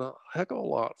learning a heck of a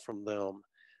lot from them.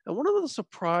 And one of the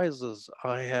surprises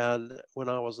I had when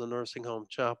I was a nursing home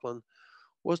chaplain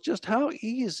was just how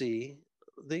easy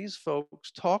these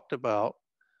folks talked about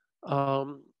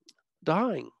um,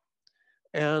 dying.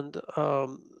 And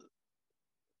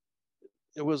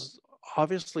it was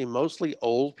obviously mostly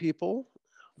old people,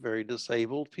 very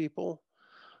disabled people,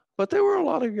 but there were a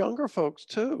lot of younger folks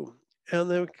too. And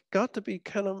they got to be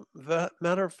kind of that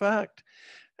matter of fact,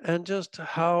 and just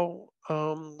how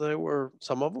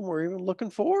some of them were even looking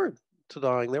forward to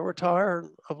dying. They were tired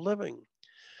of living.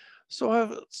 So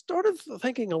I've started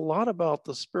thinking a lot about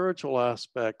the spiritual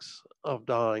aspects of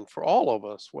dying for all of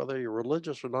us, whether you're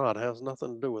religious or not. It has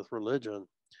nothing to do with religion.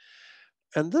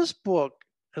 And this book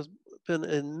has been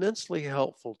immensely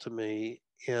helpful to me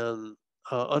in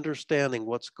understanding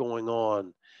what's going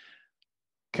on.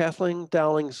 Kathleen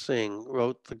Dowling Singh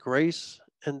wrote The Grace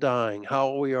and dying,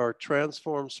 how we are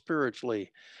transformed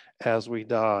spiritually as we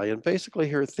die. And basically,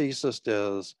 her thesis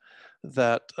is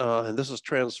that, and this is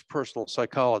transpersonal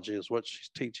psychology, is what she's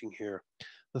teaching here.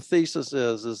 The thesis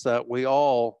is that we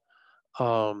all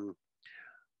um,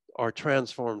 are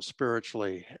transformed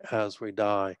spiritually as we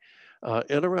die.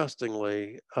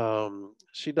 Interestingly,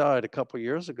 she died a couple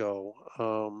years ago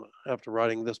after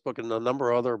writing this book and a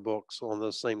number of other books on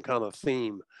the same kind of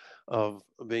theme of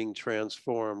being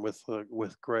transformed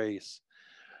with grace.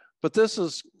 But this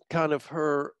is kind of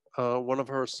her one of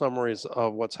her summaries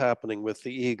of what's happening with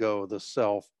the ego, the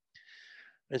self.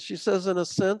 And she says, in a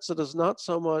sense, it is not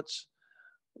so much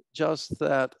just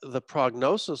that the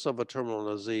prognosis of a terminal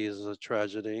disease is a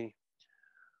tragedy,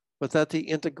 but that the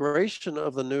integration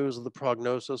of the news of the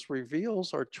prognosis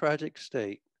reveals our tragic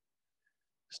state.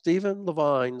 Stephen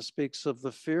Levine speaks of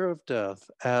the fear of death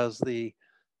as the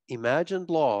imagined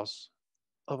loss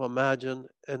of imagined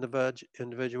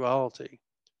individuality.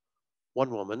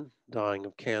 One woman, dying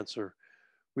of cancer,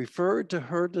 referred to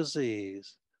her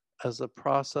disease as the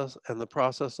process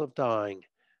of dying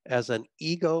as an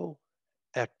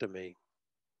egoectomy.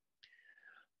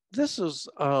 This is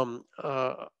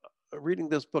reading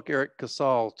this book. Eric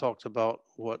Casal talks about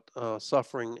what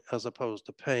suffering as opposed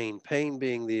to pain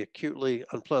being the acutely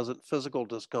unpleasant physical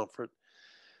discomfort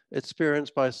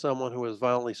experienced by someone who is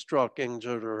violently struck,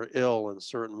 injured, or ill in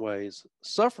certain ways.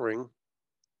 Suffering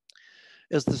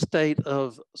is the state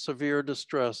of severe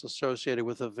distress associated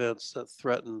with events that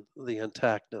threaten the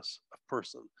intactness of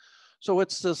person. So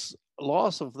it's this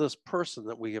loss of this person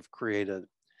that we have created.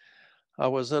 I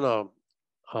was in a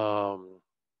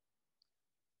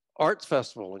arts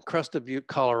festival in Crested Butte,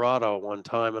 Colorado one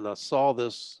time, and I saw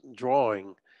this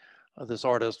drawing. This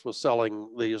artist was selling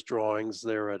these drawings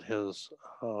there at his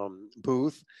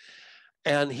booth,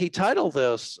 and he titled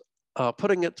this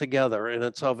Putting It Together, and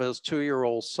it's of his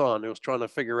 2-year-old son who was trying to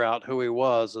figure out who he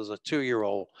was as a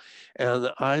 2-year-old. And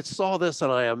I saw this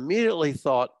and I immediately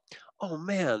thought, oh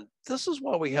man, this is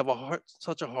why we have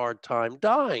such a hard time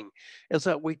dying, is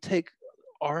that we take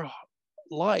our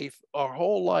life, our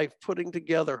whole life, putting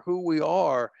together who we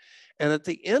are. And at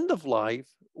the end of life,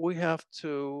 we have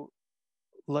to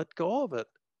let go of it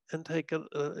and take it.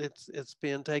 It's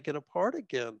being taken apart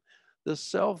again. This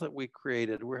self that we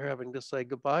created, we're having to say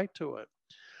goodbye to it.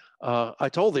 I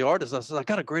told the artist, I said, I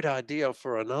got a great idea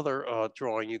for another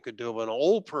drawing you could do of an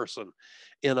old person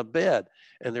in a bed,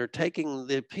 and they're taking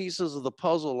the pieces of the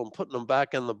puzzle and putting them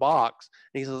back in the box.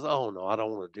 And he says, oh no, I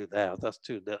don't want to do that. That's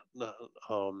too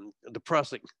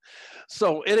depressing.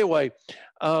 So anyway,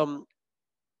 there's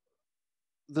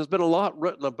been a lot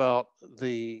written about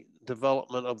the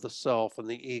development of the self and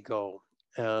the ego.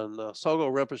 And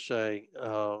Sogo Rinpoche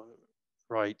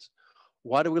writes,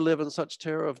 why do we live in such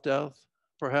terror of death?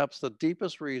 Perhaps the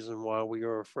deepest reason why we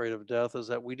are afraid of death is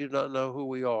that we do not know who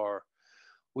we are.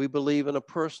 We believe in a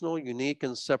personal, unique,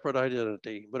 and separate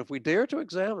identity. But if we dare to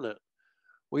examine it,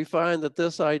 we find that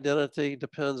this identity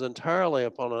depends entirely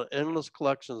upon an endless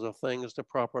collections of things to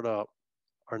prop it up: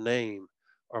 our name,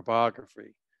 our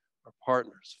biography, our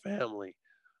partners, family,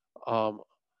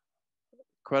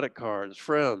 credit cards,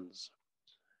 friends.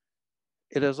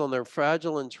 It is on their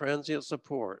fragile and transient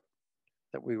support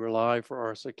that we rely for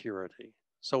our security.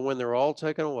 So when they're all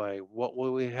taken away, what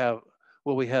will we have?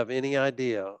 Will we have any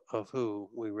idea of who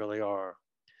we really are?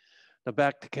 Now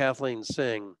back to Kathleen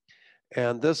Singh,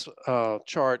 and this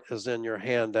chart is in your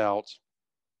handouts.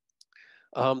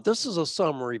 This is a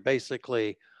summary,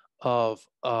 basically, of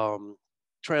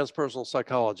transpersonal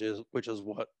psychology, which is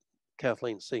what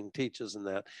Kathleen Singh teaches in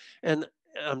that. And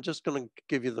I'm just going to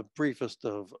give you the briefest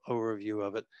of overview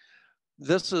of it.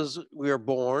 This is, we are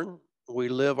born, we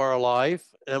live our life,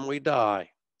 and we die.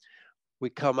 We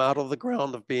come out of the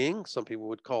ground of being. Some people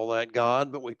would call that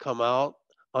God, but we come out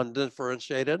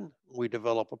undifferentiated. We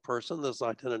develop a person, this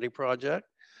identity project.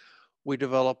 We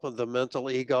develop the mental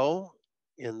ego.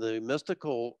 In the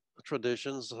mystical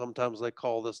traditions, sometimes they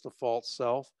call this the false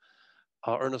self.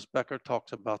 Ernest Becker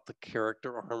talks about the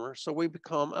character armor. So we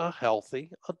become a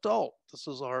healthy adult. This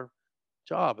is our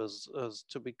job, is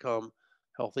to become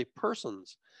healthy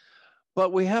persons.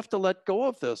 But we have to let go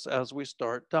of this as we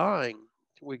start dying.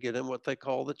 We get in what they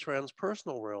call the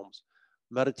transpersonal realms.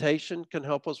 Meditation can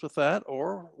help us with that,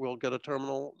 or we'll get a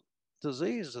terminal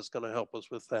disease that's going to help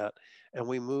us with that. And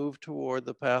we move toward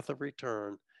the path of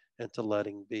return and to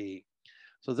letting be.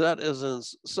 So that is a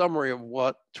summary of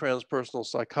what transpersonal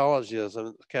psychology is,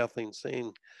 and Kathleen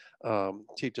Singh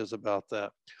teaches about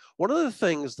that. One of the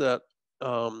things that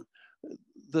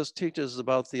this teaches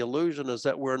about the illusion is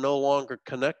that we're no longer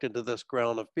connected to this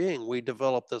ground of being. We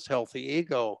develop this healthy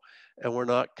ego, and we're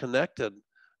not connected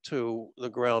to the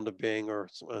ground of being, or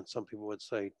some people would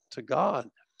say to God.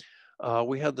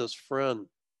 We had this friend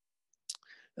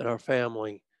in our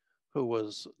family who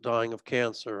was dying of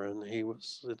cancer, and he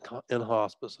was in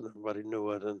hospice, and everybody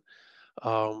knew it. And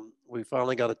we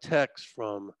finally got a text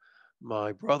from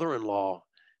my brother-in-law,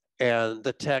 and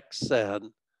the text said,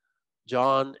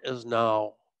 "John is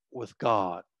now with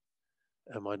God."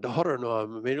 And my daughter and I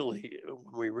immediately,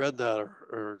 when we read that,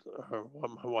 or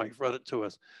when my wife read it to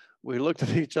us, we looked at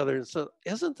each other and said,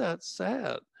 "Isn't that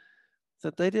sad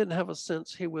that they didn't have a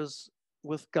sense he was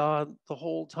with God the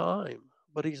whole time,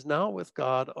 but he's now with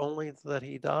God, only that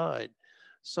he died."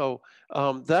 So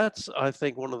that's, I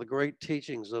think, one of the great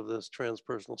teachings of this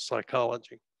transpersonal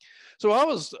psychology. So I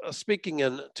was speaking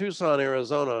in Tucson,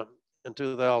 Arizona in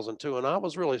 2002, and I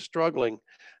was really struggling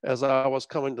as I was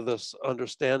coming to this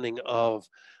understanding of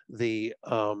the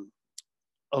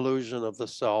illusion of the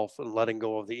self and letting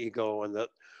go of the ego, and that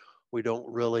we don't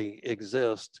really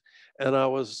exist. And I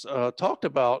was talked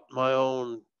about my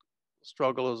own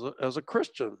struggle as a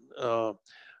Christian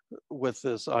with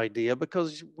this idea,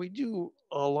 because we do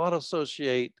a lot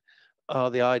associate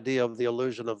the idea of the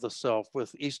illusion of the self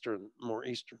with more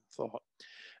Eastern thought.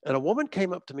 And a woman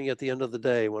came up to me at the end of the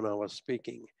day when I was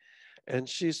speaking, and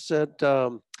she said,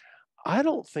 "I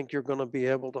don't think you're going to be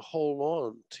able to hold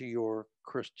on to your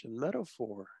Christian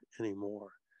metaphor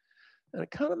anymore." And it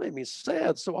kind of made me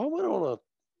sad. So I went on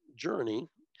a journey.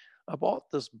 I bought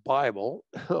this Bible,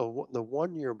 the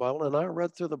 1 year Bible, and I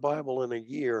read through the Bible in a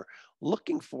year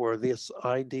looking for this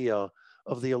idea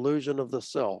of the illusion of the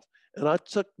self. And I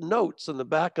took notes in the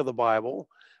back of the Bible,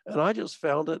 and I just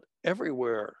found it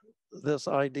everywhere, this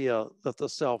idea that the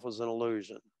self is an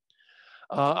illusion.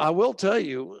 I will tell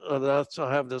you,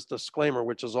 I have this disclaimer,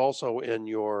 which is also in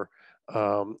your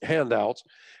handouts,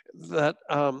 that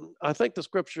I think the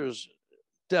scriptures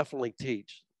definitely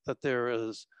teach that there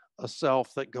is a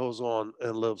self that goes on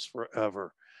and lives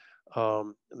forever.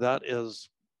 That is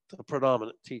the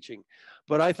predominant teaching.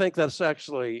 But I think that's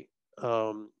actually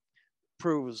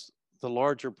proves the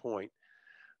larger point.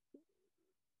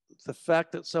 The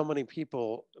fact that so many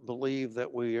people believe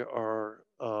that we are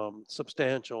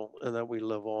substantial and that we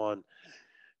live on,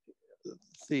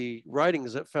 the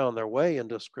writings that found their way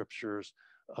into scriptures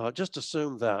just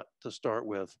assume that to start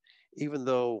with, even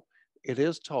though it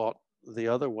is taught the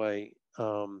other way,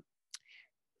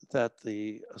 that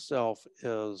the self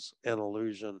is an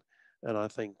illusion. And I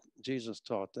think Jesus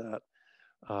taught that.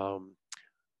 Um,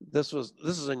 this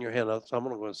is in your handout, so I'm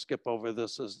going to skip over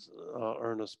this. As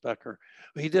Ernest Becker,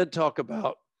 he did talk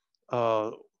about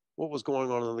uh, what was going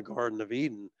on in the Garden of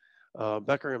Eden.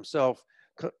 Becker himself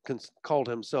called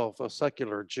himself a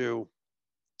secular Jew,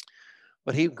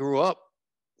 but he grew up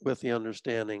with the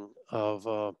understanding of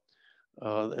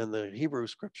in the Hebrew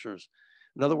scriptures.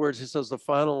 In other words, he says the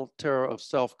final terror of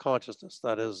self-consciousness,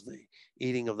 that is the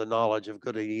eating of the knowledge of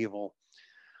good and evil,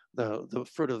 the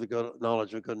fruit of the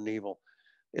knowledge of good and evil,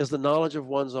 is the knowledge of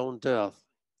one's own death,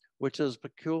 which is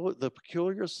the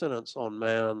peculiar sentence on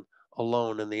man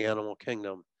alone in the animal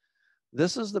kingdom.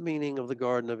 This is the meaning of the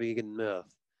Garden of Eden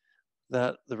myth,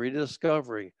 that the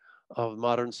rediscovery of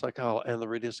modern psychology and the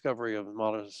rediscovery of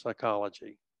modern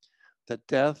psychology, that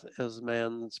death is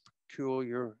man's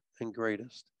peculiar and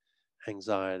greatest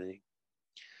anxiety.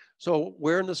 So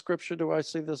where in the scripture do I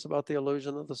see this about the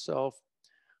illusion of the self?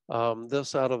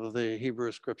 This out of the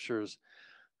Hebrew scriptures.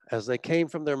 As they came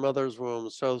from their mother's womb,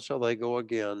 so shall they go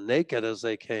again. Naked as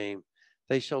they came,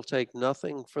 they shall take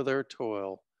nothing for their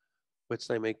toil, which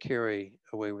they may carry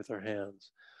away with their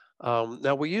hands.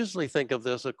 Now, we usually think of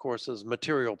this, of course, as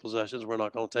material possessions. We're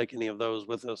not going to take any of those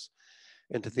with us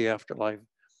into the afterlife.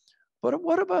 But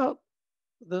what about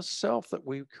this self that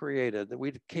we created? That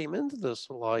we came into this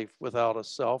life without a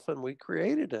self, and we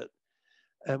created it.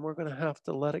 And we're going to have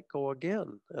to let it go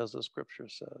again, as the scripture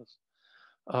says.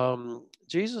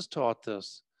 Jesus taught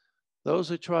this. Those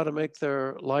who try to make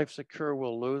their life secure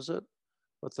will lose it,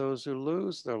 but those who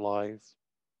lose their life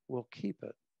will keep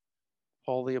it.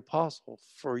 Paul the Apostle,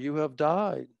 for you have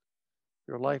died.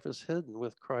 Your life is hidden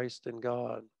with Christ in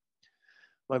God.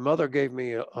 My grandmother gave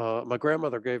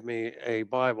me a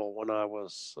Bible when I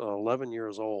was 11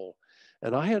 years old,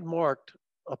 and I had marked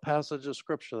a passage of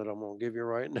scripture that I'm going to give you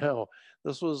right now.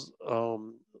 This was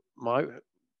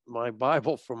my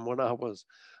Bible from when I was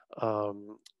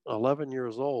 11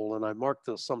 years old, and I marked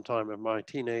this sometime in my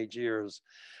teenage years.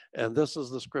 And this is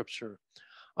the scripture: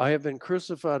 I have been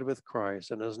crucified with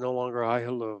Christ, and it is no longer I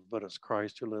who live, but it's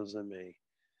Christ who lives in me.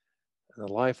 And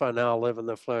the life I now live in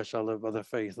the flesh, I live by the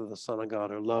faith of the Son of God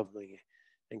who loved me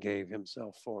and gave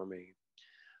himself for me.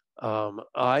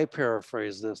 I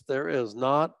paraphrase this: there is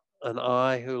not an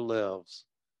I who lives,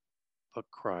 but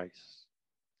Christ.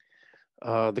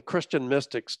 The Christian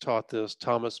mystics taught this.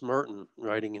 Thomas Merton,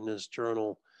 writing in his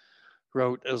journal,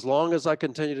 wrote, "As long as I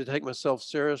continue to take myself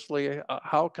seriously,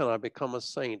 how can I become a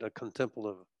saint, a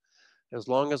contemplative? As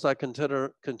long as I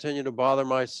continue to bother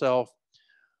myself,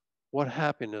 what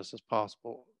happiness is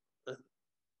possible?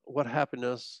 What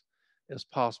happiness is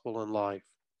possible in life?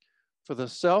 For the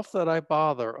self that I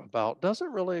bother about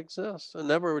doesn't really exist, and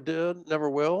never did, never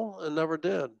will, and never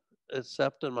did,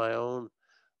 except in my own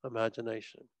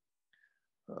imagination."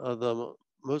 The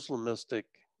Muslim mystic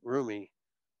Rumi,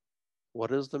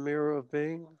 "What is the mirror of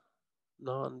being?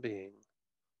 Non-being.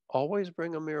 Always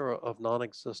bring a mirror of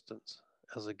non-existence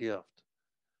as a gift.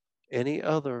 Any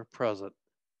other present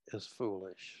is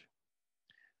foolish."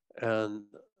 And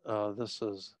this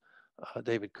is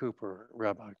David Cooper,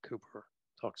 Rabbi Cooper,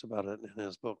 talks about it in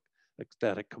his book,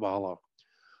 Ecstatic Kabbalah.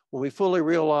 When we fully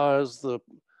realize the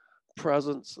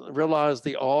presence, realize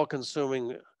the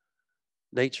all-consuming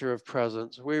nature of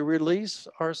presence, we release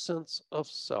our sense of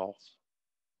self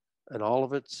and all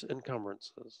of its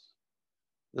encumbrances.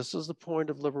 This is the point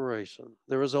of liberation.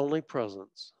 There is only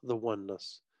presence, the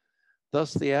oneness.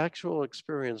 Thus, the actual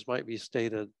experience might be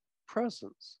stated,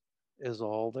 presence is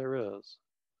all there is.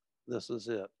 This is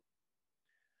it.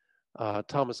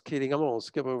 Thomas Keating, I'm going to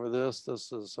skip over this.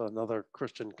 This is another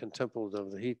Christian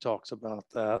contemplative. He talks about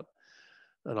that.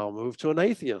 And I'll move to an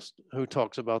atheist who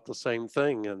talks about the same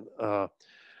thing. And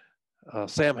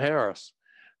Sam Harris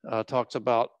talks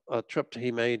about a trip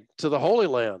he made to the Holy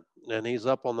Land. And he's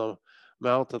up on the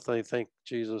mount that they think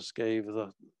Jesus gave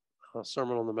the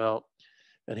Sermon on the Mount.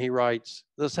 And he writes,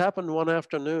 "This happened one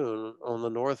afternoon on the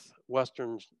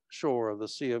northwestern shore of the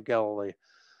Sea of Galilee,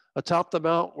 atop the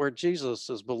mount where Jesus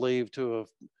is believed to have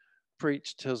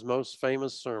preached his most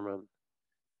famous sermon.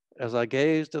 As I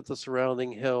gazed at the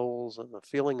surrounding hills and a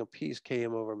feeling of peace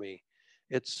came over me,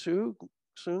 it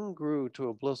soon grew to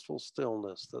a blissful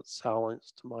stillness that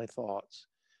silenced my thoughts.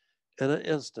 In an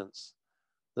instant,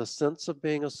 the sense of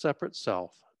being a separate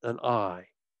self, an I,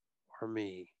 or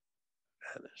me,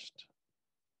 vanished."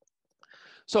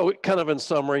 So, kind of in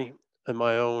summary, in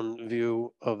my own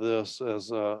view of this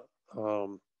as a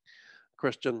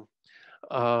Christian,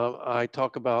 I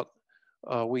talk about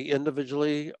we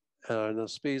individually in a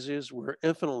species, we're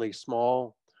infinitely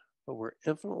small, but we're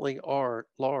infinitely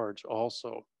large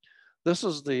also. This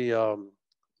is the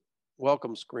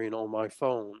welcome screen on my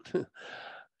phone.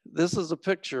 This is a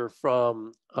picture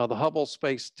from the Hubble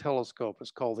Space Telescope.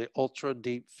 It's called the Ultra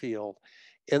Deep Field.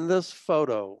 In this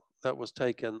photo that was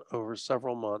taken over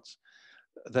several months,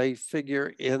 they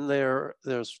figure in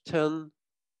there's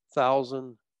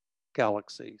 10,000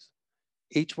 galaxies.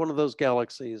 Each one of those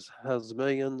galaxies has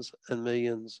millions and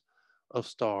millions of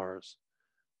stars.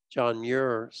 John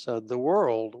Muir said, "The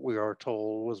world, we are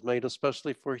told, was made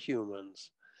especially for humans,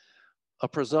 a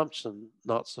presumption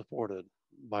not supported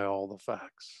by all the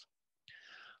facts."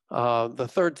 The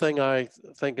third thing I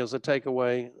think is a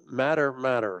takeaway, matter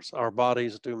matters. Our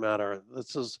bodies do matter.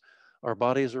 Our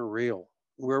bodies are real.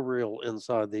 We're real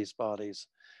inside these bodies.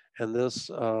 And this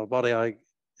body I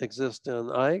exist in,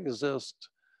 I exist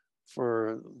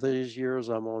for these years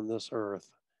I'm on this earth.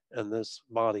 And this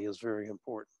body is very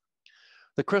important.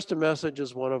 The Christian message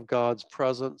is one of God's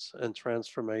presence and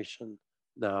transformation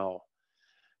now.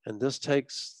 And this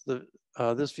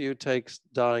view takes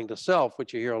dying to self,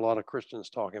 which you hear a lot of Christians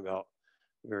talking about,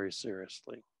 very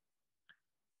seriously.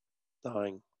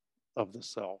 Dying of the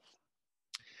self.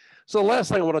 So the last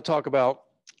thing I want to talk about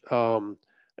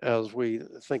as we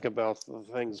think about the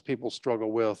things people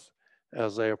struggle with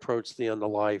as they approach the end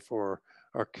of life or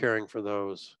are caring for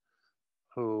those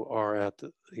who are at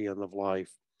the end of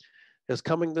life is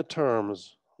coming to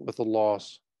terms with the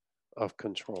loss of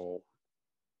control.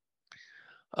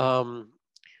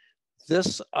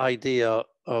 This idea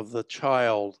of the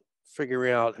child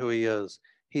figuring out who he is,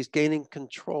 he's gaining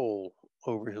control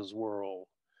over his world.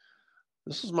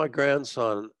 This is my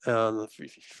grandson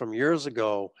from years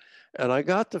ago, and I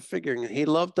got to figuring he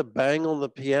loved to bang on the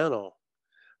piano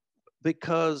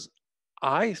because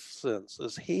I sense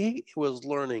as he was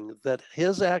learning that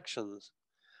his actions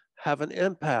have an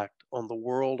impact on the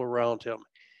world around him.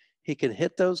 He can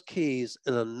hit those keys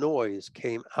and a noise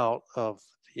came out of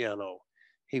the piano.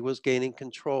 He was gaining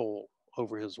control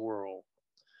over his world.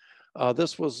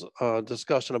 This was a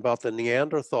discussion about the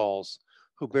Neanderthals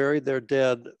who buried their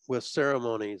dead with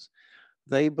ceremonies.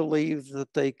 They believed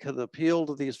that they could appeal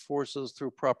to these forces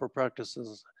through proper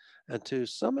practices and to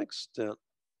some extent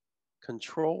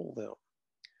control them.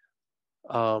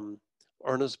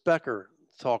 Ernest Becker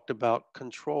talked about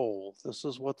control. This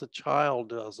is what the child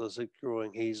does as he's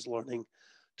growing. He's learning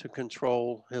to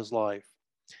control his life.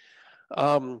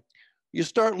 Um, you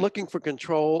start looking for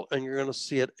control and you're going to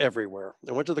see it everywhere.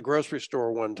 I went to the grocery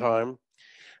store one time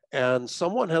and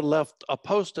someone had left a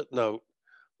post-it note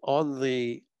on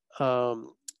the in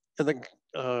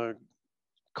the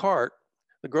cart,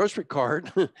 the grocery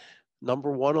cart.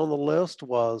 Number one on the list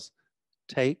was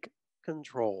take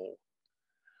control.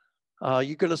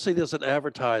 You're going to see this in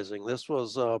advertising. This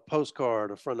was a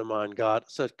postcard a friend of mine got.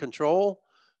 It said, "Control,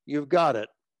 you've got it,"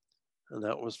 and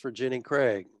that was for Jenny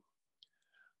Craig.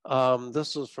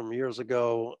 This was from years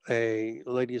ago. A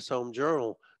Ladies' Home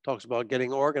Journal talks about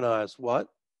getting organized. What?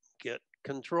 Get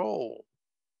control.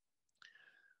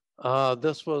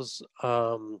 This was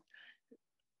a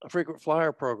frequent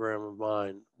flyer program of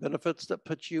mine. Benefits that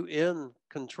put you in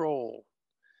control.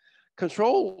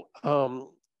 Control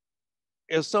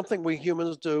is something we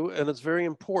humans do, and it's very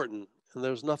important. And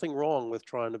there's nothing wrong with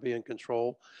trying to be in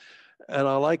control. And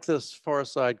I like this Far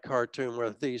Side cartoon where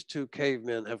these two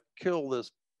cavemen have killed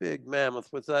this big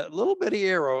mammoth with that little bitty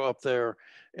arrow up there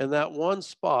in that one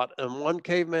spot. And one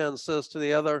caveman says to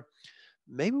the other,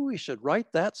 maybe we should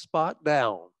write that spot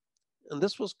down. And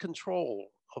this was control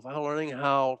of learning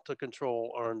how to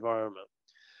control our environment.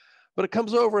 But it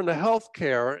comes over into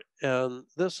healthcare, and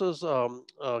this is a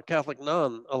Catholic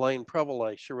nun, Elaine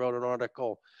Prevost. She wrote an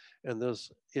article in this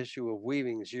issue of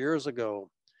Weavings years ago,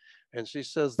 and she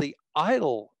says the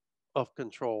idol of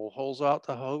control holds out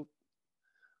to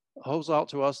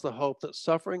us the hope that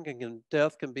suffering and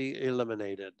death can be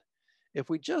eliminated. If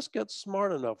we just get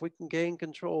smart enough, we can gain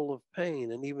control of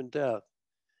pain and even death.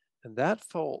 And that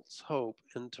false hope,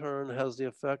 in turn, has the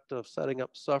effect of setting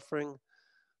up suffering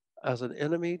as an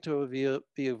enemy to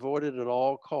be avoided at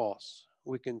all costs.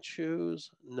 We can choose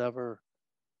never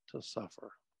to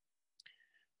suffer.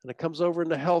 And it comes over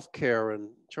into healthcare. And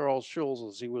Charles Schulz,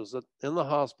 as he was in the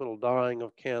hospital dying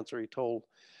of cancer, he told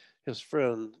his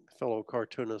friend, fellow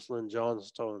cartoonist Lynn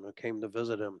Johnstone, who came to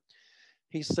visit him,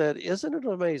 he said, "Isn't it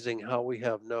amazing how we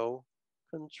have no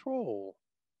control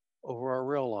over our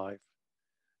real life?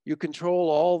 You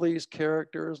control all these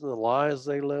characters and the lives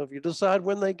they live. You decide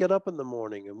when they get up in the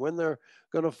morning and when they're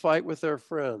going to fight with their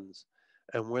friends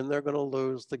and when they're going to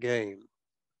lose the game.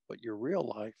 But your real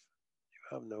life, you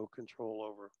have no control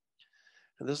over."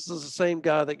 And this is the same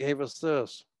guy that gave us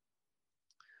this,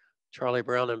 Charlie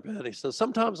Brown in bed. He says,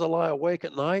 "Sometimes I lie awake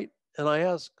at night and I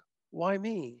ask, why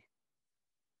me?"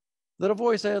 Then a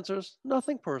voice answers,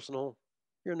 "Nothing personal.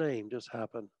 Your name just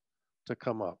happened to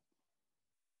come up."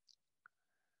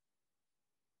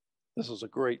 This is a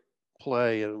great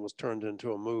play and it was turned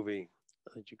into a movie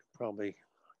that you can probably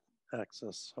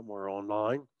access somewhere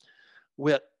online.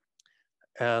 Wit.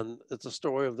 And it's a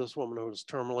story of this woman who was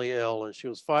terminally ill and she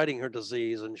was fighting her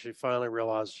disease and she finally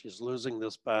realized she's losing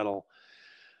this battle.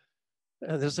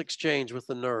 And this exchange with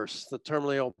the nurse, the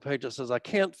terminally ill patient says, "I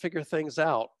can't figure things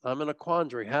out. I'm in a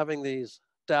quandary, having these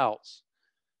doubts."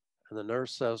 And the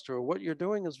nurse says to her, "What you're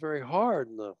doing is very hard."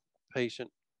 And the patient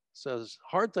says,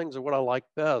 "Hard things are what I like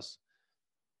best."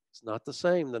 "It's not the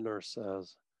same," the nurse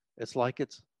says. "It's like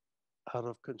it's out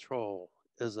of control,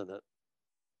 isn't it?"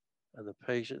 And the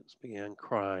patients began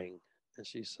crying. And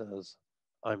she says,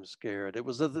 "I'm scared." It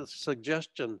was the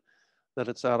suggestion that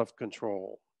it's out of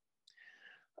control.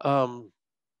 Um,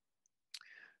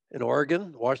 in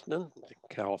Oregon, Washington,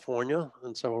 California,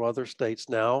 and several other states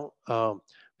now,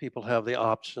 people have the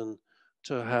option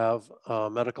to have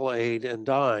medical aid in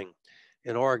dying.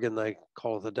 In Oregon, they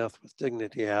call it the Death with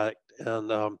Dignity Act.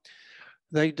 And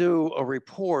they do a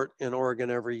report in Oregon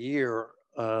every year.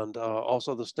 And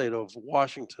also the state of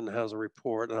Washington has a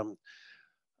report.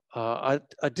 I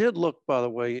did look, by the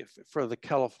way, for the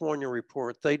California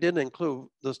report. They didn't include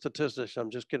the statistics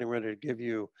I'm just getting ready to give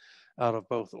you out of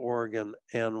both Oregon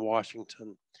and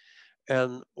Washington.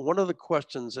 And one of the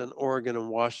questions in Oregon and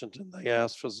Washington, they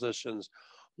asked physicians,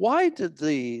 why did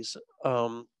these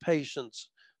patients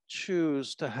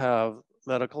choose to have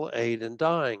medical aid in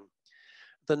dying?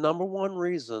 The number one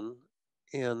reason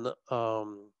in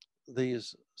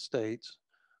these states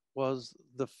was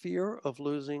the fear of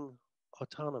losing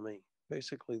autonomy,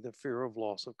 basically the fear of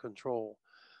loss of control.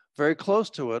 Very close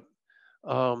to it,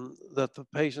 that the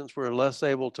patients were less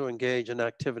able to engage in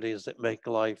activities that make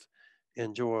life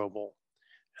enjoyable.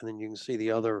 And then you can see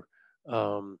the other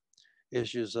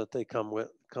issues that they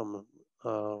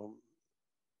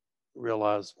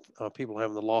realize people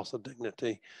having the loss of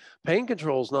dignity. Pain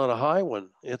control is not a high one.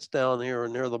 It's down here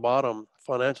near the bottom.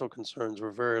 Financial concerns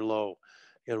were very low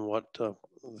in what the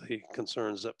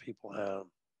concerns that people have.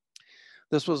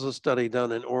 This was a study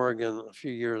done in Oregon a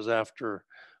few years after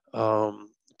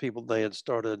they had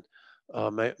started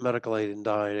medical aid in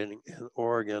dying in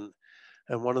Oregon.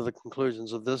 And one of the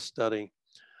conclusions of this study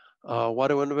Why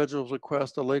do individuals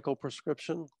request a legal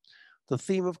prescription? The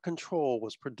theme of control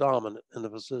was predominant in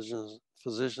the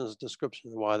physician's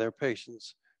description of why their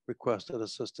patients requested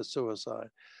assisted suicide.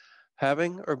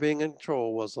 Having or being in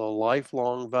control was a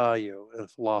lifelong value and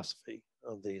philosophy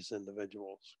of these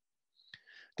individuals.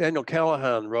 Daniel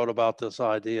Callahan wrote about this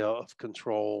idea of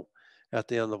control at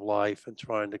the end of life and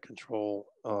trying to control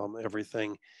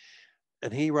everything.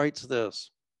 And he writes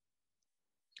this: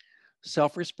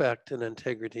 self-respect and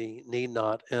integrity need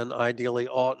not, and ideally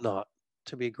ought not,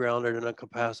 to be grounded in a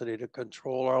capacity to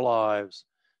control our lives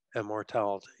and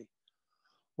mortality.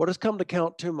 What has come to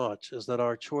count too much is that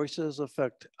our choices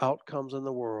affect outcomes in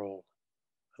the world,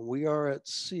 and we are at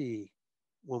sea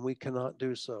when we cannot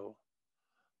do so.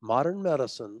 Modern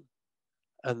medicine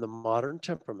and the modern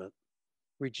temperament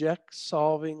reject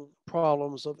solving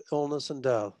problems of illness and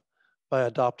death by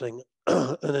adopting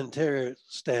an interior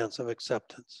stance of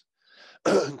acceptance,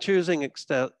 choosing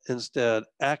instead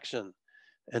action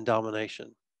and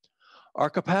domination. Our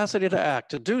capacity to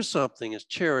act, to do something, is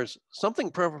cherished,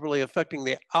 something preferably affecting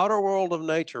the outer world of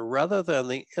nature rather than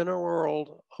the inner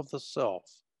world of the self.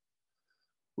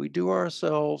 We do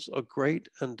ourselves a great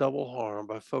and double harm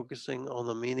by focusing on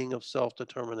the meaning of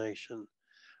self-determination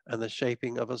and the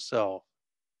shaping of a self,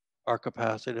 our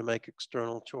capacity to make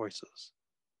external choices,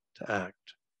 to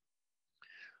act.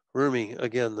 Rumi,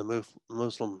 again, the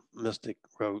Muslim mystic,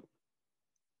 wrote,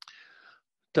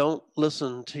 don't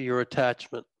listen to your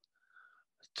attachment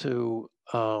to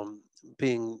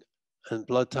being and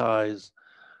blood ties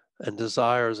and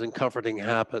desires and comforting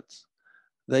habits.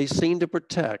 They seem to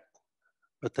protect,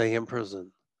 but they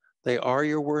imprison. They are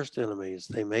your worst enemies.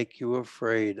 They make you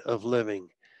afraid of living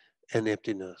in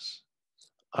emptiness.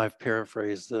 I've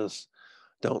paraphrased this.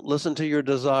 Don't listen to your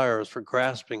desires for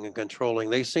grasping and controlling.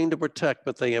 They seem to protect,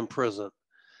 but they imprison.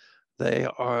 They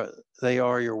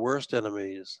are your worst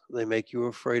enemies. They make you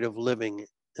afraid of living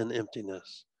in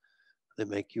emptiness. They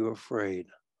make you afraid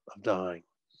of dying.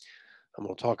 I'm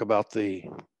going to talk about the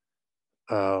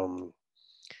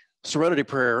Serenity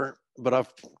Prayer, but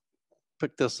I've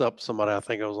picked this up. Somebody, I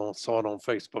think saw it on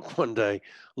Facebook one day.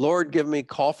 Lord, give me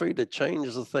coffee to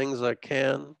change the things I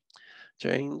can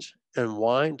change, and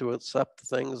wine to accept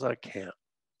the things I can't.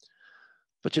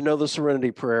 But you know, the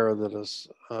Serenity Prayer that is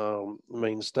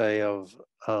mainstay of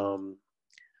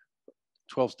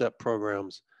 12-step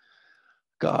programs.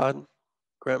 God,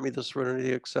 grant me the serenity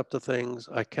to accept the things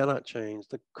I cannot change,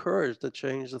 the courage to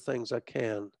change the things I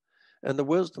can, and the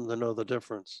wisdom to know the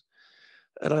difference.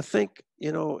 And I think,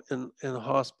 you know, in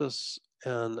hospice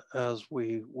and as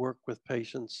we work with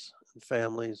patients and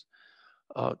families,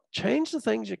 change the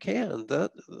things you can.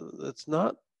 It's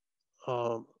not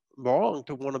wrong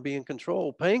to want to be in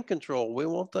control. Pain control, we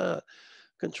want that.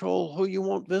 Control who you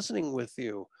want visiting with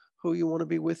you, who you want to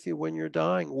be with you when you're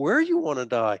dying, where you want to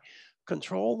die.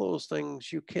 Control those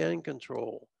things you can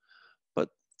control. But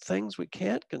things we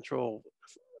can't control,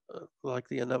 like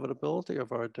the inevitability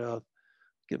of our death,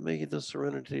 give me the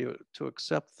serenity to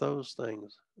accept those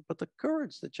things, but the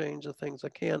courage to change the things I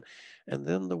can, and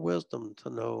then the wisdom to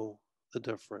know the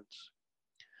difference.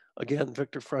 Again,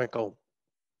 Viktor Frankl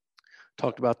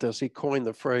talked about this. He coined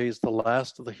the phrase, the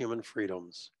last of the human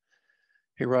freedoms.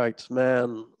 He writes,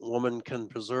 man, woman can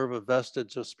preserve a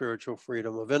vestige of spiritual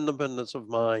freedom, of independence of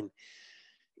mind,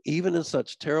 even in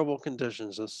such terrible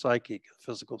conditions as psychic and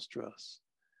physical stress.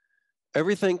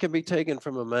 Everything can be taken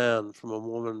from a man, from a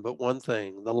woman, but one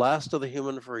thing, the last of the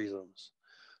human freedoms,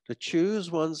 to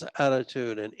choose one's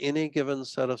attitude in any given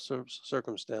set of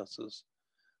circumstances,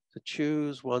 to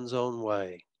choose one's own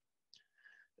way.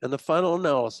 In the final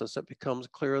analysis, it becomes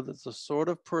clear that the sort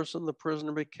of person the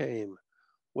prisoner became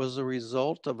was the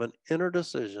result of an inner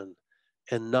decision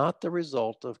and not the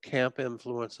result of camp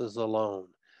influences alone.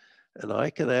 And I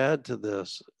can add to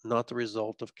this, not the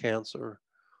result of cancer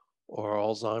or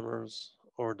Alzheimer's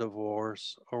or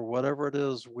divorce or whatever it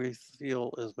is we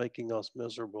feel is making us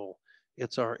miserable.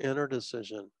 It's our inner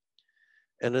decision.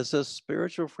 And it's this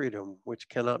spiritual freedom, which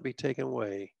cannot be taken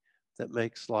away, that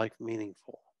makes life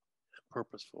meaningful and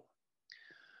purposeful.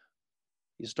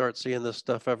 You start seeing this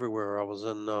stuff everywhere. I was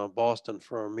in Boston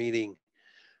for a meeting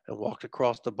and walked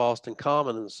across the Boston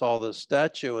Common and saw this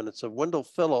statue, and it's of Wendell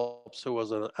Phillips, who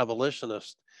was an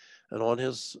abolitionist. And on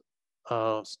his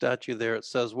statue there, it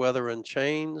says, whether in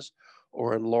chains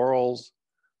or in laurels,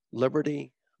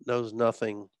 liberty knows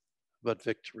nothing but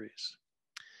victories.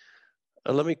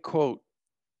 And let me quote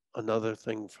another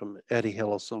thing from Eddie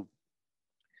Hillison.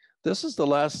 This is the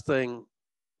last thing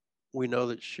we know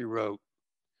that she wrote,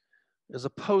 is a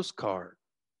postcard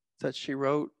that she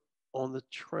wrote on the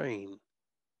train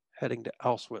heading to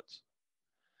Auschwitz.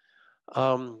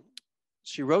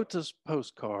 she wrote this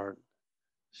postcard.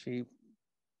 She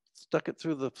stuck it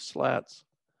through the slats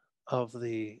of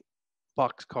the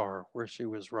boxcar where she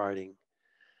was riding.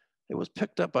 It was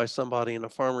picked up by somebody in a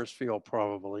farmer's field,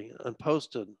 probably, and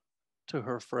posted to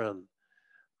her friend,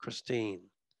 Christine.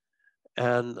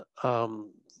 And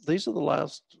these are the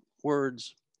last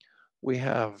words we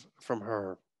have from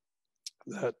her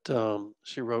that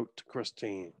she wrote to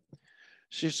Christine.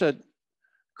 She said,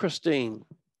 Christine,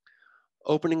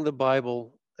 opening the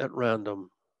Bible at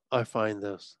random, I find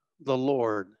this: the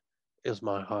Lord is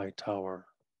my high tower.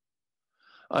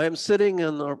 I am sitting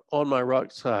on my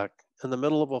rucksack in the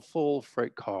middle of a full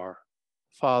freight car.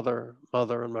 Father,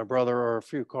 mother, and my brother are a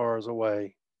few cars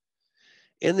away.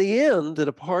 In the end, the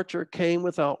departure came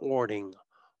without warning,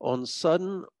 on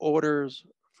sudden orders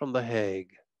from The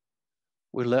Hague.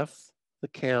 We left the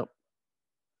camp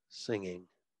singing.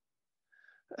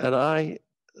 And I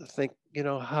think,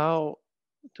 how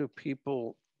do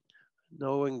people,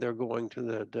 knowing they're going to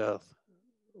their death,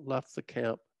 left the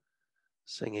camp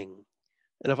singing?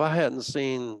 And if I hadn't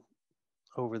seen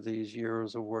over these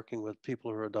years of working with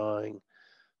people who are dying,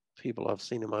 people I've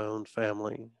seen in my own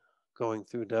family going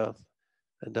through death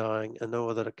and dying, and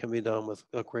know that it can be done with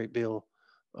a great deal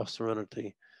of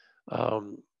serenity,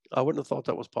 I wouldn't have thought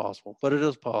that was possible, but it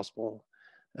is possible.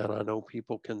 And I know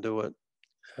people can do it,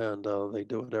 and they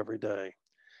do it every day,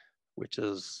 which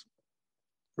is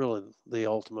really the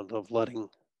ultimate of letting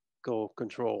go of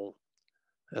control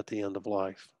at the end of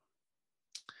life.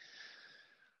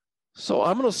 So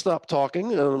I'm going to stop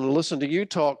talking and listen to you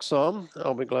talk some.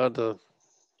 I'll be glad to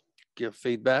give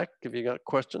feedback if you got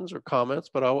questions or comments,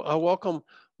 but I welcome,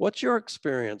 what's your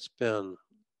experience been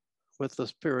with the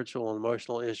spiritual and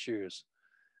emotional issues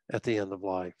at the end of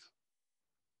life?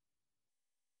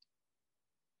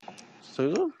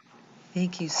 Susan?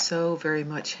 Thank you so very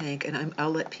much, Hank. And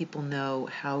I'll let people know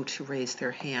how to raise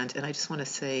their hand. And I just want to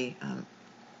say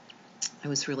I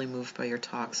was really moved by your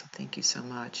talk, so thank you so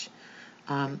much.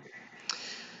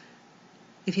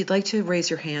 If you'd like to raise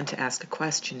your hand to ask a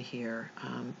question here,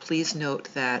 please note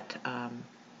that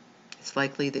it's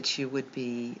likely that you would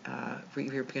be,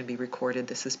 you're going to be recorded.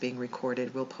 This is being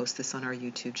recorded. We'll post this on our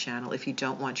YouTube channel. If you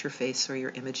don't want your face or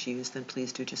your image used, then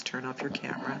please do just turn off your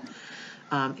camera.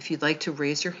 If you'd like to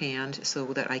raise your hand so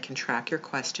that I can track your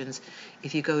questions,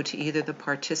 if you go to either the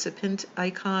participant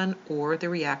icon or the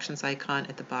reactions icon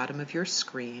at the bottom of your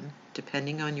screen,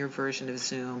 depending on your version of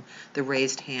Zoom, the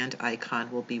raised hand icon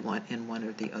will be in one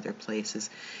or the other places.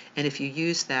 And if you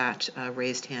use that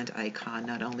raised hand icon,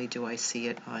 not only do I see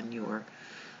it on your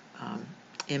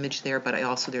image there, but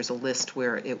there's a list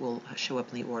where it will show up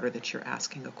in the order that you're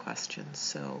asking a question.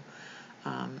 So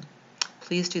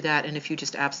please do that. And if you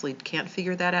just absolutely can't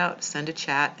figure that out, send a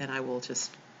chat and I will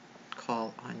just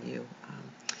call on you.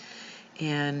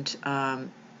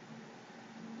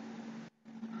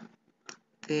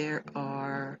 There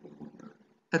are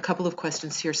a couple of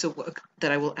questions here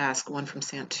that I will ask, one from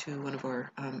Santu, one of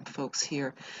our folks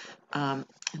here. And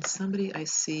somebody I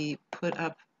see put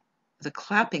up the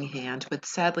clapping hand, but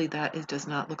sadly it does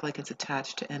not look like it's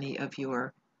attached to any of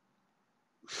your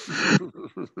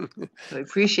I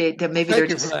appreciate that. Maybe Thank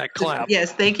you for that clap.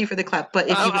 Yes, thank you for the clap. But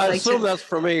if you would I like assume that's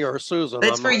for me or Susan.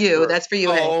 that's I'm for not you. sure. That's for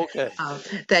you. Oh, okay.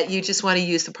 That you just want to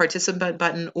use the participant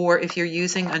button, or if you're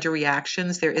using under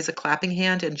reactions, there is a clapping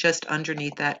hand, and just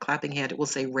underneath that clapping hand, it will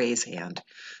say raise hand.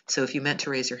 So if you meant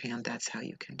to raise your hand, that's how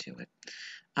you can do it.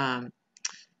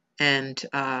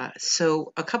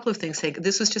 So a couple of things.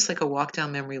 This was just like a walk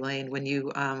down memory lane when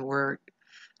you were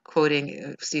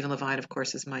quoting Stephen Levine, of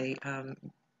course, is my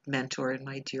mentor and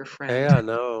my dear friend. Hey, I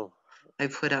know. I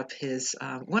put up his,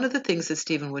 one of the things that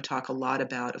Stephen would talk a lot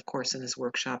about, of course, in his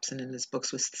workshops and in his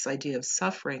books was this idea of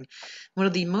suffering. One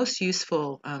of the most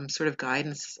useful sort of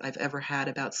guidance I've ever had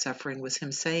about suffering was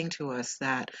him saying to us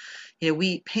that,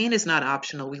 pain is not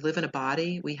optional. We live in a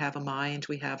body, we have a mind,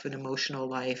 we have an emotional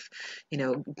life.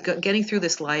 Getting through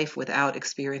this life without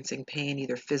experiencing pain,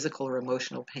 either physical or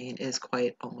emotional pain, is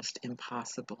quite almost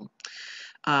impossible.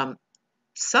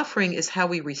 Suffering is how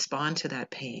we respond to that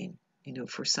pain.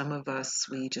 For some of us,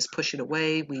 we just push it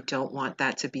away. We don't want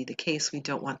that to be the case. We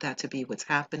don't want that to be what's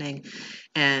happening.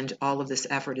 And all of this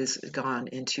effort is gone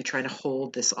into trying to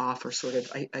hold this off, or sort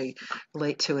of, I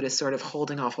relate to it as sort of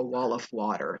holding off a wall of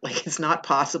water. Like it's not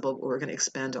possible, but we're going to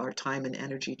expend our time and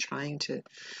energy trying to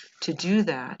do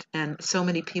that. And so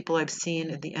many people I've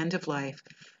seen at the end of life,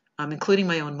 including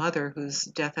my own mother, whose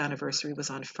death anniversary was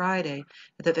on Friday,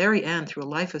 at the very end, through a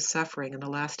life of suffering, in the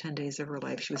last 10 days of her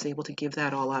life, she was able to give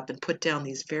that all up and put down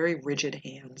these very rigid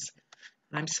hands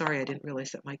I'm sorry, I didn't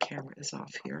realize that my camera is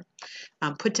off here.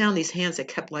 Put down these hands that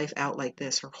kept life out like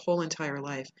this her whole entire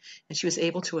life. And she was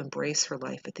able to embrace her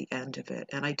life at the end of it.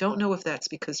 And I don't know if that's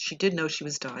because she did know she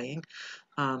was dying.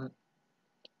 Um,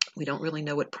 we don't really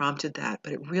know what prompted that,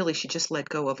 but it really, she just let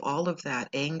go of all of that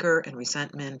anger and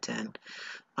resentment and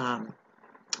um,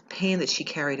 pain that she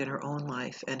carried in her own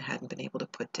life and hadn't been able to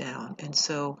put down. And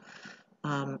so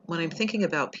when I'm thinking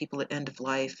about people at end of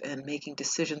life and making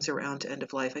decisions around end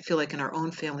of life, I feel like in our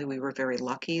own family, we were very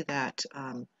lucky that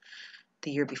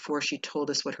the year before she told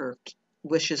us what her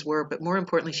wishes were, but more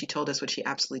importantly, she told us what she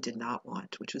absolutely did not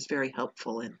want, which was very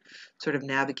helpful in sort of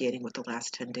navigating what the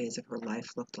last 10 days of her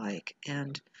life looked like.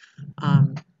 And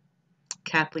um,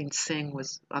 Kathleen Singh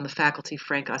was on the faculty.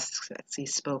 Frank Ossetsy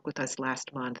spoke with us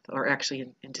last month, or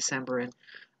actually in December, and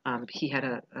he had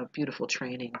a beautiful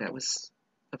training that was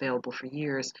available for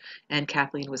years. And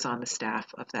Kathleen was on the staff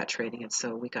of that training, and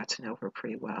so we got to know her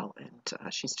pretty well.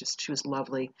 And she was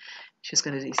lovely. She was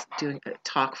going to be doing a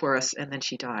talk for us, and then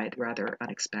she died rather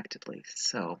unexpectedly.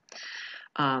 So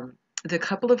the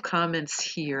couple of comments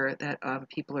here that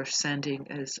people are sending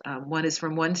is one is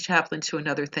from one chaplain to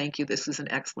another. Thank you. This was an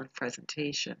excellent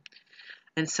presentation.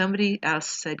 And somebody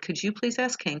said, could you please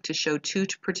ask Hank to show two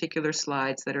particular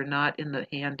slides that are not in the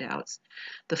handouts?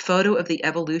 The photo of the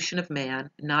evolution of man,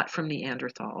 not from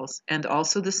Neanderthals, and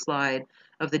also the slide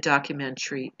of the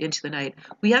documentary Into the Night.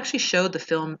 We actually showed the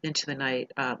film Into the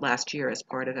Night last year as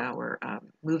part of our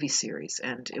movie series,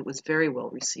 and it was very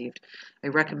well received. I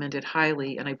recommend it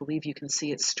highly, and I believe you can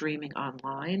see it streaming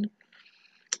online.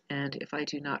 And if I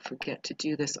do not forget to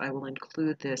do this, I will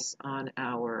include this on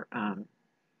our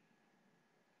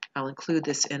I'll include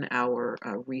this in our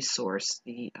resource.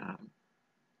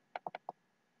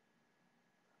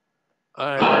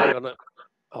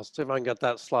 I'll see if I can get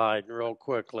that slide real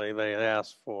quickly. They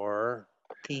asked for.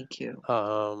 Thank you.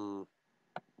 I'm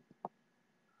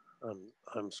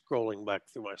scrolling back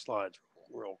through my slides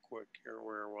real quick here.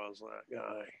 Where was that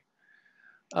guy?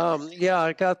 Yeah,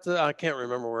 I got the. I can't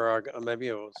remember where I got. Maybe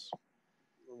it was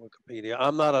Wikipedia.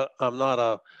 I'm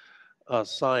not a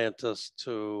scientist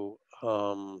to.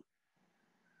 Okay,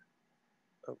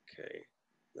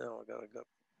 now I gotta go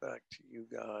back to you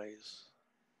guys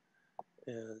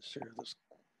and share this.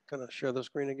 Can I share the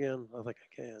screen again? I think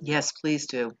I can. Yes, please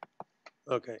do.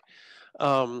 Okay.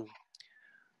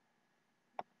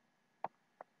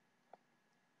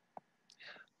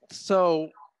 So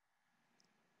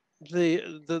the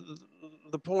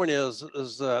point is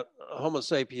that Homo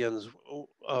sapiens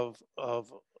of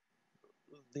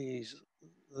these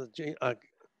I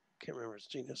can't remember it's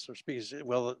genus or species.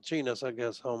 Well, the genus, I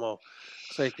guess, Homo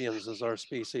sapiens is our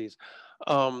species.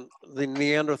 The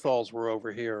Neanderthals were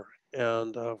over here,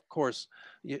 and of course,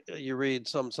 you read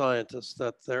some scientists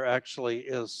that there actually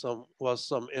was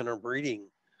some interbreeding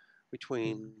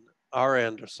between our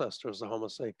ancestors, the Homo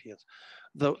sapiens.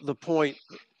 The point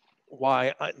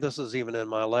why this is even in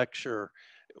my lecture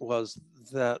was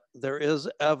that there is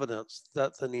evidence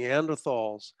that the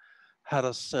Neanderthals had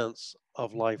a sense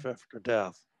of life after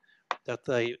death, that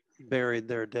they buried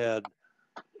their dead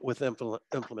with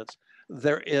implements.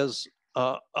 There is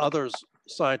others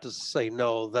scientists say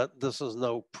no, that this is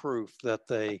no proof that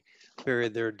they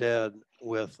buried their dead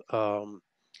with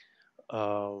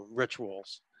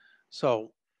rituals.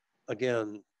 So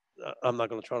again, I'm not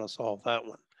going to try to solve that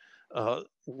one.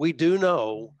 We do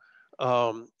know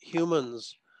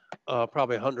humans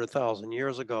probably 100,000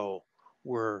 years ago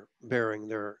were burying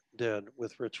their dead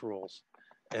with rituals.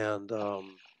 And oh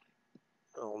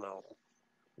no,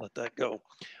 let that go.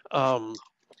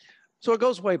 So it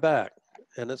goes way back.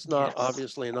 And it's not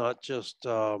obviously not just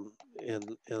in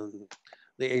the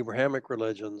Abrahamic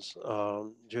religions,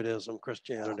 Judaism,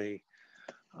 Christianity,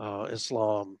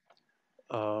 Islam,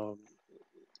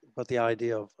 but the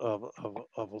idea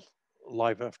of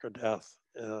life after death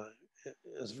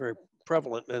is very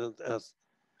prevalent. And as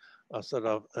I said,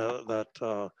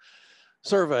 that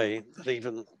survey that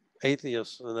even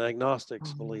atheists and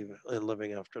agnostics believe in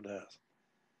living after death.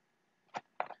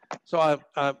 So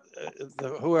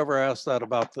whoever asked that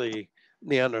about the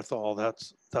Neanderthal,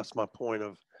 that's my point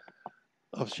of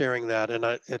sharing that. And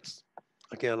it's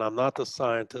again, I'm not the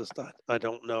scientist. I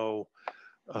don't know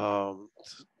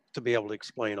to be able to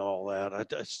explain all that. I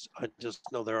just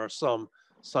know there are some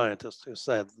scientists who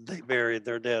said they buried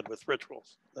their dead with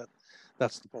rituals.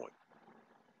 That's the point.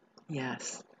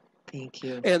 Yes, thank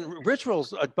you. And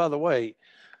rituals, by the way,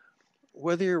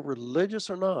 whether you're religious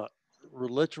or not,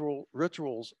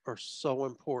 rituals are so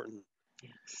important.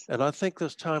 Yes. And I think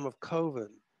this time of COVID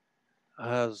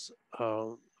has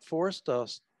forced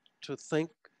us to think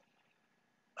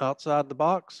outside the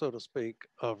box, so to speak,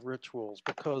 of rituals,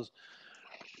 because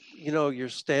your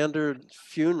standard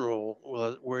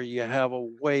funeral where you have a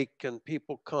wake and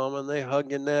people come and they hug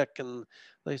your neck and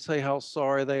they say how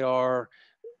sorry they are.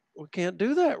 We can't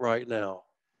do that right now.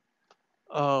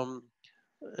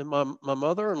 And my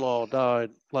mother-in-law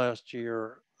died last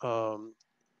year,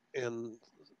 in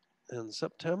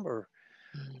September,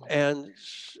 and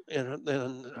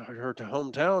in her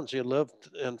hometown she lived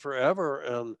in forever,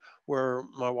 and where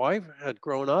my wife had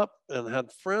grown up and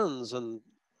had friends, and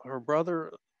her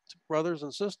brothers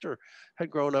and sister had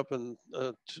grown up, and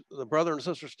the brother and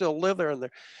sister still live there. And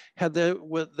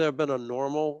would there been a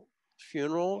normal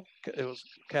funeral, it was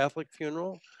a Catholic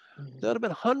funeral, there'd have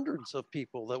been hundreds of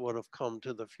people that would have come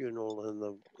to the funeral and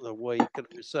the wake and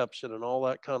reception and all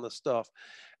that kind of stuff.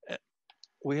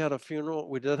 We had a funeral.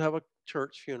 We did have a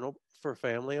church funeral for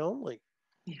family only.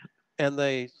 Yeah. And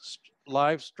they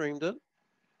live streamed it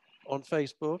on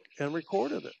Facebook and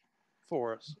recorded it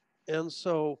for us. And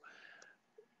so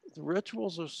the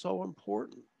rituals are so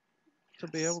important to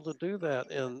be able to do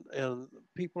that. And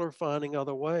people are finding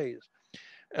other ways.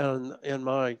 And in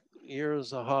my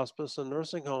years of hospice and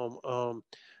nursing home,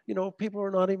 people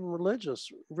are not even religious.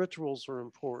 Rituals are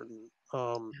important.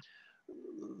 The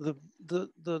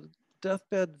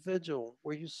deathbed vigil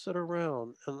where you sit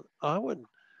around, and I would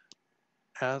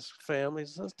ask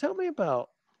families, tell me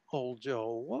about old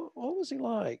Joe. What was he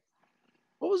like?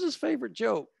 What was his favorite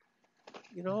joke?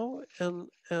 And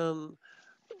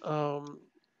of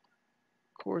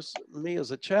course, me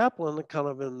as a chaplain, kind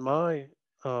of in my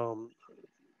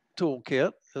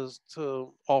toolkit is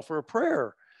to offer a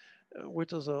prayer,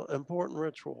 which is an important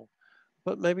ritual.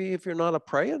 But maybe if you're not a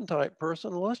praying type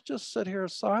person, let's just sit here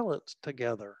silent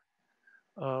together.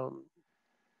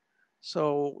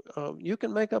 So you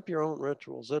can make up your own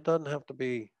rituals. It doesn't have to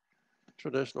be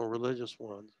traditional religious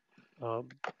ones,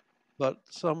 but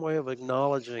some way of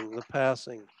acknowledging the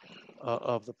passing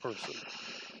of the person.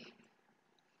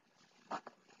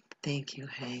 Thank you,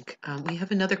 Hank. We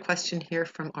have another question here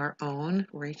from our own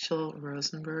Rachel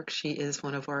Rosenberg. She is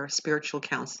one of our spiritual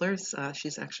counselors.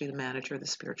 She's actually the manager of the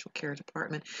spiritual care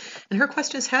department. And her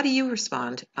question is, how do you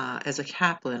respond as a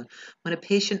chaplain when a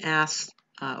patient asks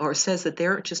or says that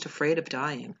they're just afraid of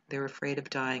dying? They're afraid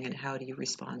of dying, and how do you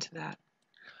respond to that?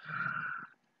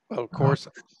 Well, of course,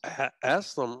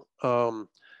 ask them, what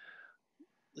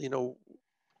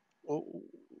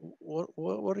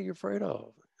are you afraid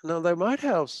of? Now, they might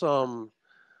have some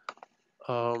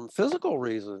physical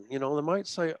reason. They might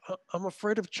say, I'm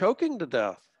afraid of choking to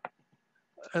death.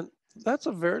 And that's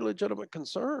a very legitimate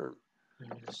concern.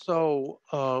 So,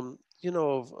 of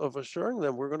assuring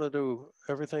them, we're going to do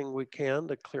everything we can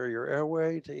to clear your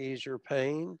airway, to ease your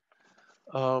pain.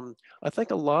 I think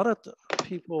a lot of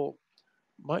people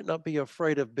might not be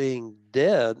afraid of being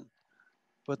dead,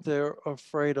 but they're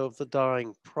afraid of the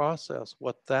dying process,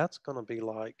 what that's going to be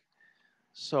like.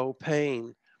 So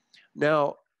pain.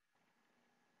 Now,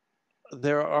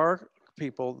 there are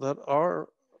people that are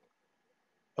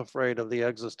afraid of the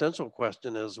existential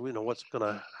question is, what's going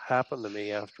to happen to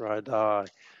me after I die?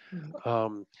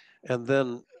 And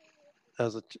then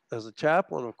as a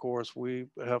chaplain, of course, we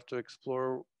have to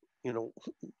explore,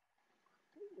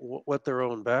 what their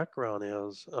own background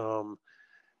is.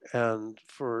 And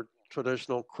for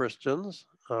traditional Christians,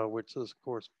 which is, of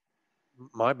course,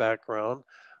 my background,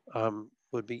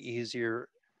 would be easier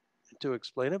to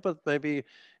explain it. But maybe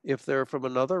if they're from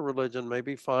another religion,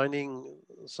 maybe finding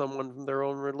someone from their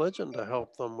own religion to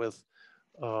help them with,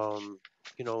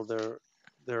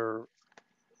 their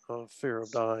fear of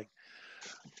dying.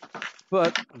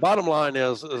 But bottom line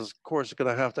is of course, you're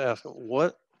going to have to ask them,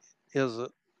 what is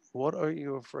it? What are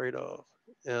you afraid of?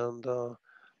 And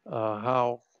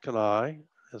how can I,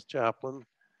 as chaplain,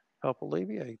 help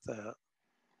alleviate that?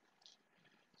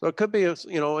 So it could be, any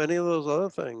of those other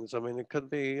things. I mean, it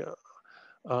could be,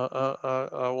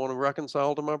 I want to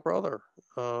reconcile to my brother.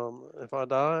 If I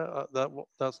die,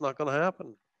 that's not going to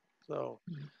happen. So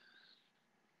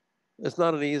it's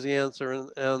not an easy answer,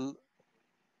 and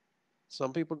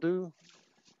some people do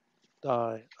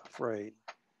die afraid.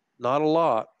 Not a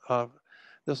lot.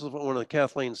 This is one of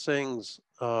Kathleen Singh's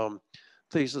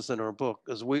thesis in her book,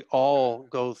 is we all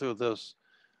go through this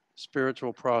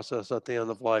spiritual process at the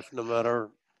end of life, no matter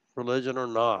religion or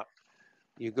not.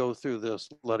 You go through this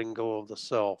letting go of the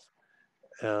self,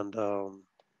 and finally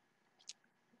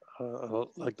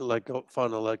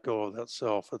let go of that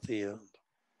self at the end.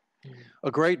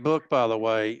 A great book, by the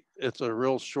way. It's a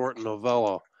real short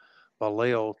novella by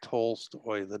Leo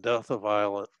Tolstoy, The Death of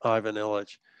Ivan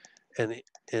Ilyich. And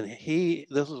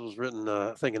this was written,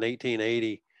 I think, in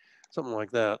 1880, something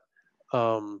like that.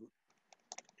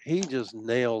 he just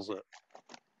nails it,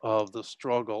 of the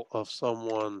struggle of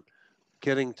someone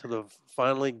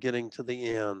finally getting to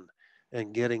the end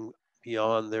and getting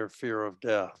beyond their fear of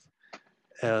death.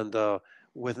 And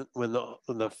when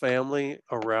the family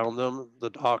around them, the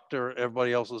doctor,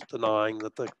 everybody else is denying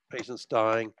that the patient's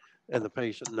dying, and the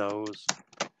patient knows.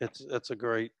 It's a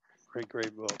great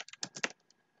book.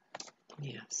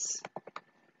 Yes.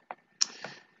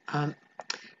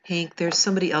 Hank, there's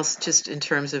somebody else just in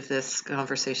terms of this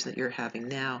conversation that you're having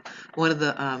now. One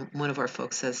of our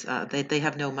folks says they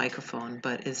have no microphone,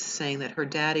 but is saying that her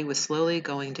daddy was slowly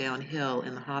going downhill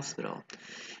in the hospital,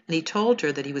 and he told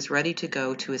her that he was ready to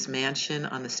go to his mansion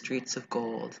on the streets of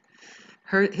gold.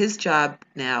 His job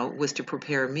now was to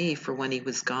prepare me for when he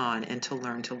was gone and to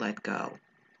learn to let go.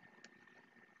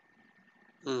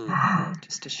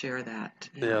 Just to share that.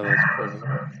 Yeah, that's pretty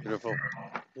beautiful.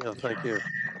 Yeah, thank you.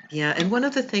 Yeah, and one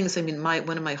of the things, I mean,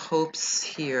 one of my hopes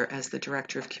here as the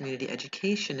director of community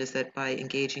education is that by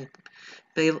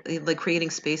creating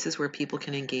spaces where people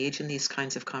can engage in these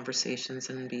kinds of conversations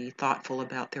and be thoughtful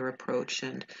about their approach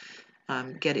and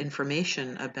get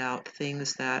information about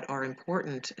things that are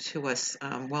important to us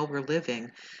while we're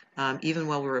living, even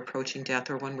while we're approaching death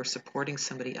or when we're supporting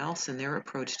somebody else in their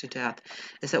approach to death,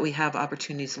 is that we have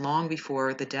opportunities long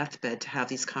before the deathbed to have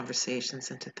these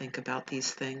conversations and to think about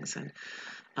these things. And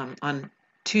on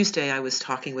Tuesday, I was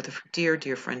talking with a dear,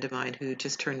 dear friend of mine who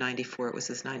just turned 94. It was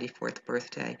his 94th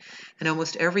birthday. And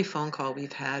almost every phone call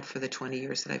we've had for the 20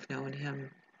 years that I've known him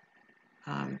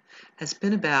has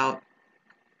been about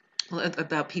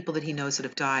people that he knows that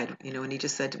have died, and he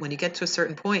just said when you get to a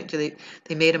certain point, they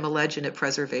made him a legend at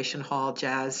Preservation Hall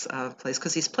Jazz place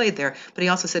because he's played there. But he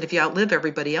also said if you outlive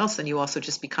everybody else, then you also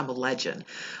just become a legend.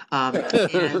 And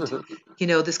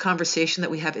this conversation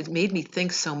that we have, it made me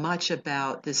think so much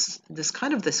about this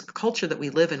kind of this culture that we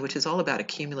live in, which is all about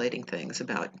accumulating things,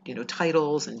 about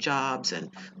titles and jobs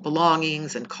and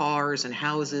belongings and cars and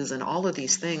houses and all of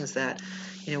these things that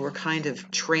we're kind of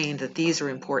trained that these are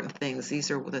important things. These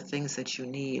are the things that you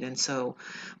need. And so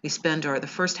we spend the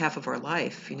first half of our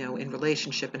life, in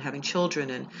relationship and having children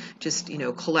and just,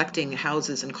 collecting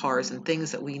houses and cars and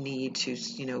things that we need to,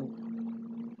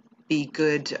 be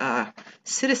good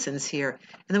citizens here.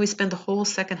 And then we spend the whole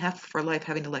second half of our life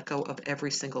having to let go of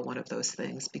every single one of those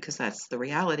things because that's the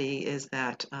reality is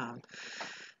that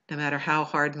no matter how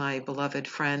hard my beloved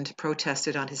friend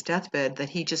protested on his deathbed, that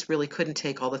he just really couldn't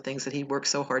take all the things that he worked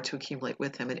so hard to accumulate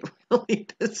with him, and it really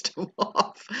pissed him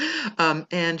off.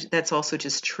 And that's also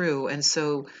just true. And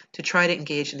so to try to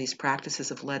engage in these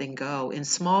practices of letting go in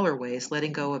smaller ways,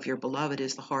 letting go of your beloved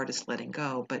is the hardest letting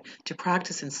go, but to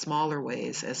practice in smaller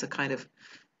ways as a kind of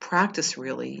practice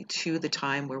really to the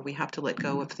time where we have to let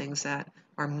go of things that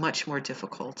are much more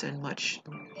difficult and much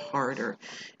harder.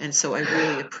 And so I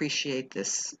really appreciate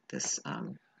this.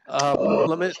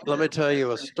 Let me tell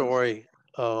you a story,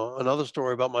 another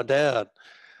story about my dad.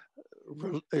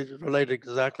 It related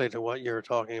exactly to what you're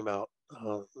talking about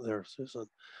there, Susan.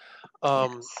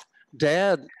 Yes.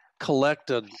 Dad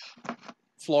collected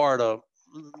Florida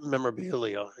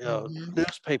memorabilia, Mm-hmm.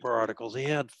 newspaper articles. He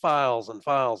had files and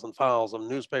files and files of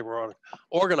newspaper articles,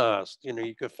 organized.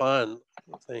 You could find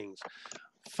things,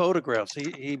 photographs.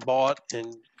 He bought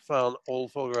and found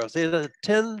old photographs. He had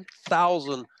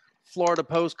 10,000 Florida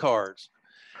postcards,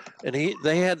 and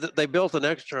they built an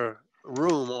extra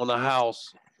room on the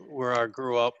house where I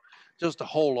grew up just to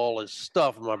hold all his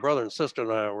stuff. My brother and sister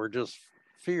and I were just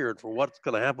feared for what's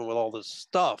going to happen with all this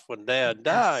stuff when Dad Yes.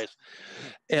 dies.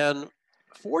 And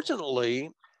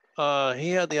fortunately, he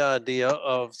had the idea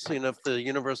of seeing if the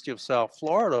University of South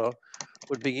Florida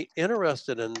would be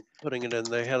interested in putting it in.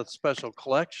 They had special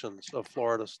collections of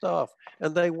Florida stuff,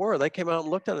 and they were. They came out and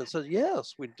looked at it and said,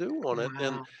 "Yes, we do want it."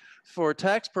 And Wow. for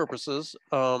tax purposes,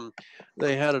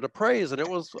 they had it appraised, and it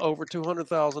was over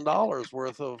 $200,000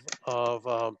 worth of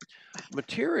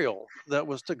material that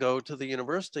was to go to the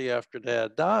university after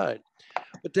Dad died.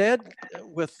 But Dad,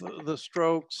 with the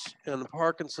strokes and the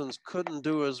Parkinson's, couldn't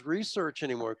do his research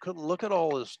anymore, couldn't look at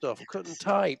all this stuff, couldn't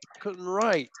type, couldn't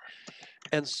write.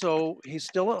 And so he's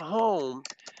still at home,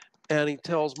 and he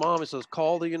tells Mom, he says,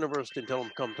 call the university and tell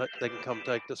them they can come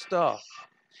take the stuff.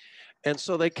 And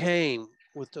so they came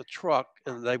with the truck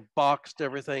and they boxed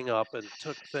everything up and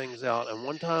took things out. And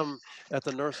one time at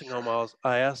the nursing home,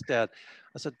 I asked Dad,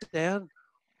 I said, Dad,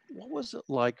 what was it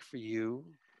like for you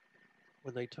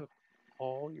when they took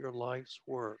all your life's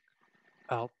work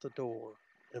out the door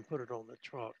and put it on the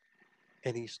truck?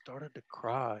 And he started to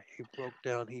cry. He broke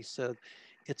down. He said,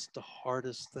 it's the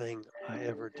hardest thing I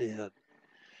ever did.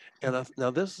 And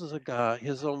now this is a guy,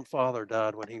 his own father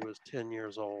died when he was 10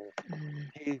 years old. Mm.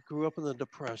 He grew up in the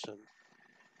Depression.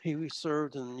 He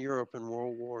served in Europe in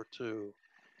World War II.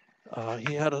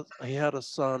 He had a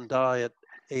son die at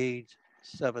age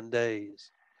 7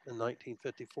 days in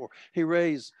 1954. He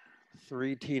raised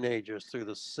 3 teenagers through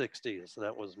the 60s, and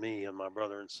that was me and my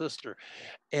brother and sister.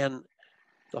 And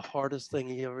the hardest thing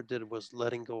he ever did was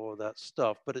letting go of that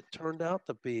stuff. But it turned out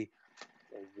to be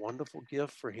a wonderful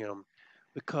gift for him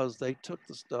because they took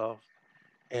the stuff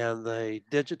and they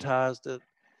digitized it.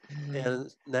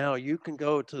 And now you can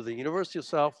go to the University of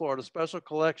South Florida Special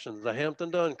Collections, the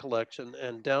Hampton Dunn collection,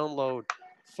 and download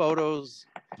photos,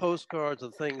 postcards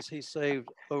of things he saved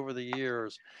over the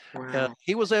years. Wow. And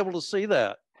he was able to see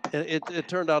that. And it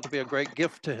turned out to be a great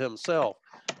gift to himself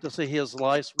to see his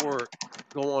life's work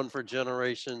go on for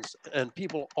generations. And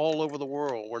people all over the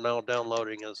world were now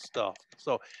downloading his stuff.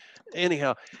 So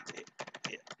anyhow,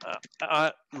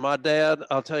 my dad,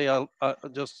 I'll tell you, I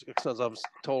just since I've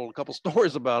told a couple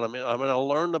stories about him, I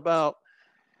learned about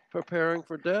preparing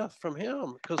for death from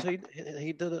him because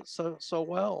he did it so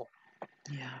well.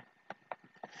 Yeah.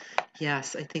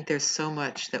 Yes, I think there's so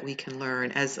much that we can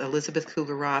learn. As Elizabeth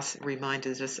Kubler-Ross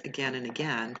reminded us again and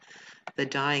again, the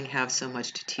dying have so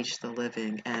much to teach the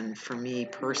living. And for me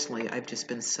personally, I've just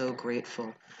been so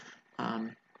grateful.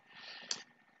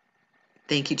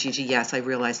 Thank you, Gigi. Yes, I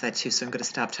realized that too, so I'm going to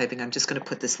stop typing. I'm just going to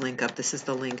put this link up. This is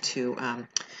the link to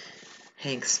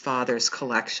Hank's father's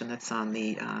collection that's on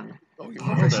the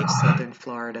University of Southern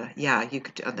Florida. Yeah, you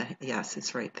could. Yes,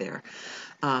 it's right there.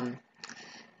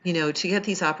 You know, to get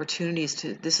these opportunities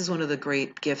to, this is one of the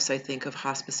great gifts, I think, of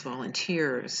hospice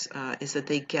volunteers, is that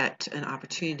they get an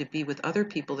opportunity to be with other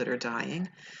people that are dying,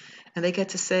 and they get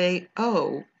to say,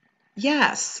 oh,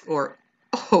 yes, or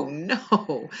oh,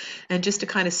 no, and just to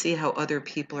kind of see how other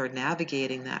people are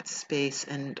navigating that space.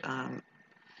 And,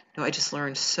 I just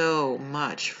learned so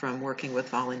much from working with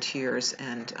volunteers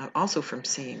and also from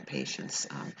seeing patients,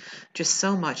 just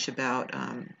so much about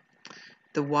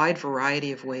the wide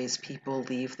variety of ways people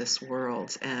leave this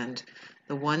world, and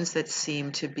the ones that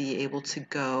seem to be able to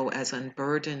go as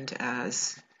unburdened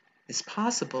as is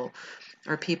possible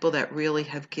are people that really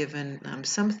have given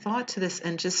some thought to this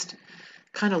and just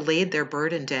kind of laid their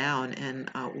burden down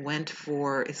and went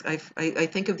for. I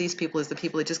think of these people as the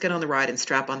people that just get on the ride and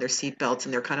strap on their seatbelts,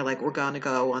 and they're kind of like, we're going to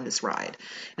go on this ride.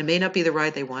 It may not be the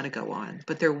ride they want to go on,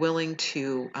 but they're willing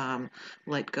to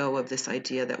let go of this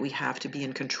idea that we have to be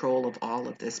in control of all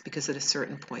of this, because at a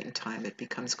certain point in time it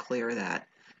becomes clear that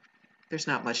there's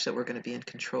not much that we're going to be in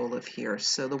control of here.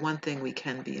 So the one thing we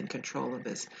can be in control of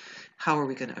is how are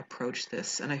we going to approach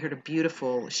this? And I heard a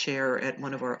beautiful share at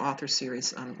one of our author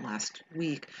series last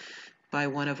week by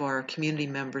one of our community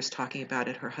members talking about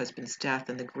her husband's death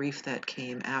and the grief that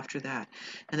came after that,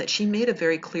 and that she made a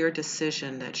very clear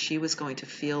decision that she was going to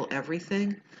feel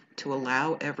everything, to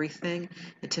allow everything,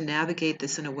 and to navigate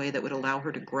this in a way that would allow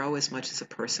her to grow as much as a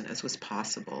person as was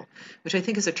possible, which I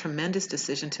think is a tremendous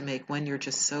decision to make when you're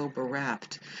just so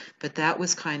bereft. But that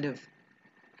was kind of,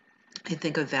 I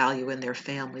think, a value in their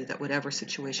family, that whatever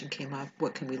situation came up,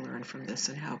 what can we learn from this,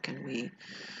 and how can we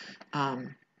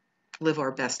live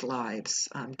our best lives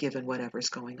given whatever's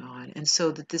going on. And so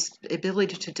that this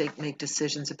ability to make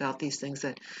decisions about these things,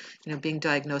 that being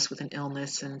diagnosed with an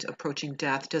illness and approaching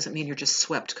death doesn't mean you're just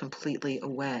swept completely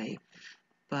away,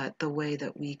 but the way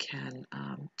that we can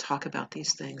talk about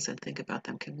these things and think about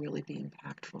them can really be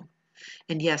impactful.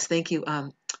 And yes, thank you,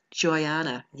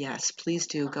 Joanna. Yes, please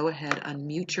do go ahead,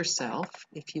 unmute yourself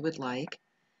if you would like,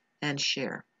 and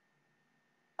share.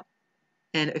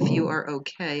 And if you are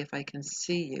okay, if I can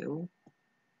see you,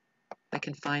 I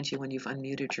can find you when you've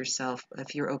unmuted yourself.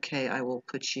 If you're okay, I will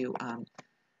put you on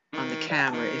the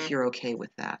camera if you're okay with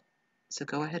that. So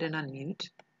go ahead and unmute.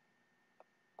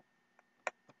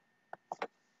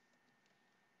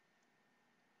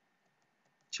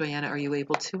 Joanna, are you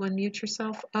able to unmute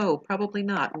yourself? Oh, probably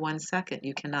not. 1 second.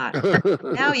 You cannot.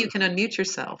 Now you can unmute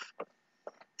yourself.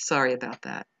 Sorry about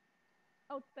that.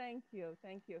 Oh, thank you.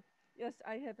 Thank you. Yes,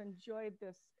 I have enjoyed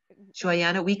this.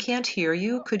 Joanna, we can't hear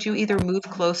you. Could you either move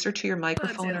closer to your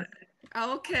microphone or...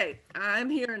 Okay, I'm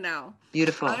here now.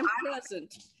 Beautiful. I'm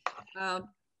present.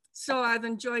 So I've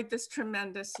enjoyed this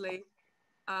tremendously.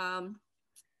 I'm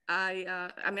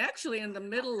actually in the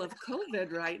middle of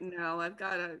COVID right now. I've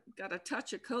got a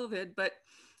touch of COVID, but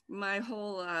my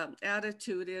whole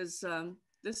attitude is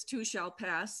this too shall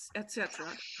pass, etc.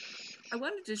 I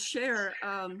wanted to share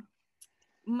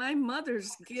my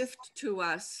mother's gift to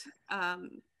us.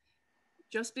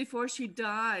 Just before she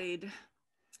died,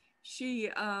 she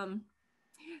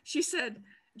said,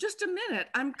 "Just a minute,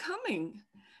 I'm coming,"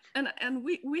 and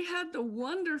we had the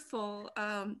wonderful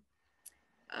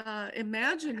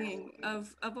imagining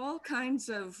of all kinds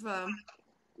of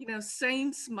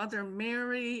saints, Mother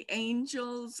Mary,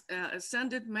 angels,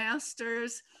 ascended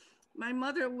masters. My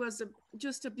mother was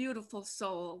just a beautiful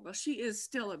soul. Well, she is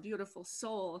still a beautiful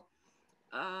soul.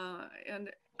 And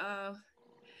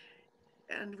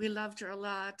we loved her a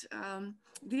lot.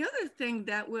 The other thing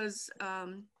that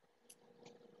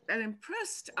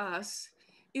impressed us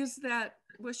is that,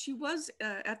 well, she was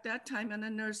at that time in a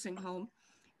nursing home,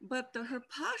 but her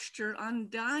posture on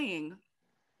dying,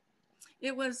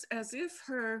 it was as if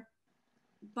her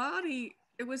body,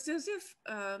 it was as if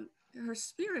her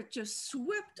spirit just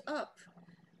swept up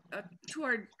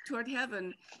toward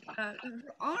heaven. Her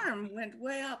arm went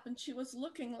way up, and she was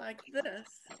looking like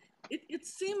this.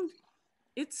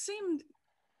 It seemed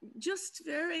just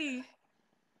very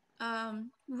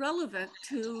relevant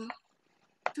to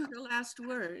her last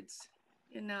words,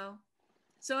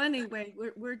 So anyway,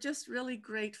 we're just really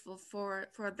grateful for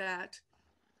that.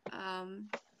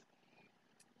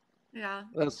 Yeah.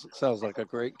 That sounds like a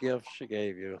great gift she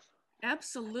gave you.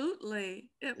 Absolutely.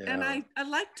 Yeah. And I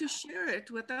like to share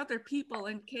it with other people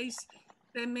in case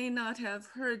they may not have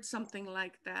heard something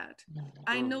like that.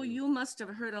 I know you must have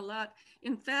heard a lot.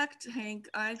 In fact, Hank,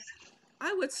 I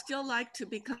would still like to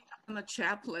become a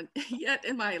chaplain yet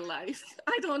in my life.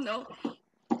 I don't know.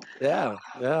 Yeah.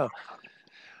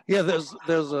 There's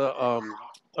a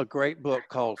great book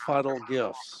called Final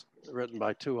Gifts, written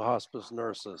by 2 hospice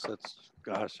nurses. It's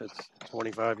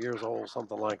 25 years old,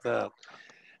 something like that.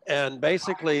 And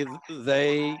basically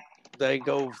they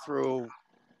go through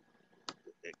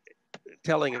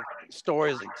telling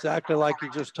stories exactly like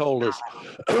you just told us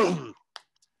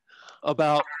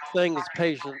about things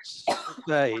patients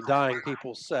say, dying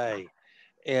people say.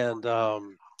 And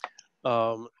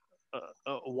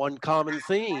one common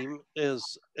theme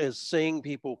is seeing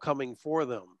people coming for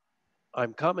them.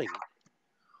 I'm coming,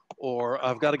 or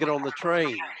I've got to get on the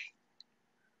train.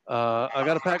 I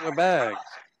got to pack my bags.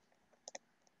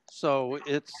 So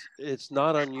it's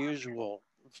not unusual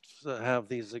to have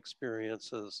these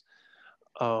experiences,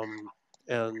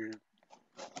 and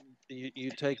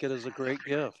you take it as a great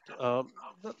gift. Not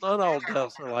all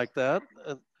deaths are like that.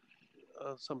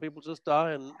 Some people just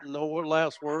die and no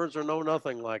last words or no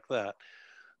nothing like that.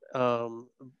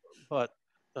 But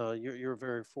you're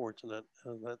very fortunate,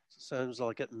 and that sounds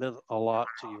like it meant a lot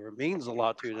to you, or means a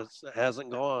lot to you. It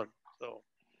hasn't gone. So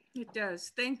it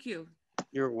does. Thank you.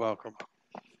 You're welcome.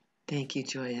 Thank you,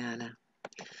 Joanna.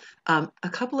 A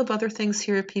couple of other things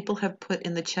here people have put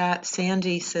in the chat.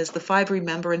 Sandy says the 5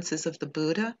 remembrances of the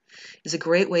Buddha is a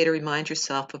great way to remind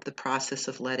yourself of the process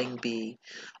of letting be.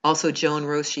 Also, Joan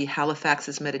Roshi,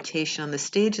 Halifax's meditation on the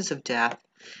stages of death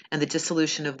and the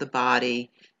dissolution of the body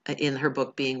in her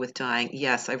book, Being with Dying.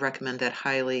 Yes, I recommend that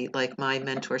highly, like my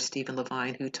mentor, Stephen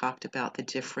Levine, who talked about the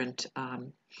different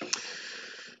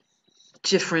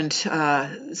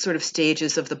sort of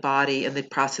stages of the body and the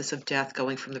process of death,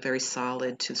 going from the very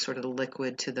solid to sort of the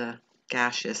liquid to the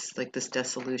gaseous, like this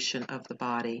dissolution of the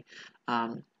body,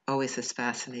 always has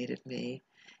fascinated me.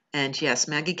 And yes,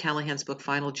 Maggie Callahan's book,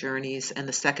 Final Journeys, and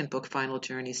the second book, Final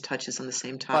Journeys, touches on the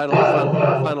same topic.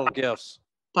 Final Gifts.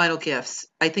 Final Gifts.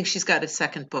 I think she's got a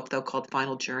second book, though, called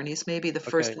Final Journeys, maybe. The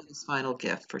first one is Final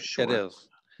Gift, for sure. It is.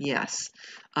 Yes.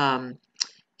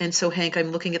 And so, Hank,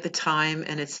 I'm looking at the time,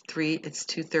 and it's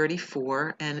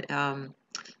 2:34, and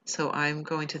so I'm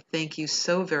going to thank you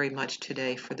so very much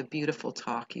today for the beautiful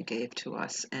talk you gave to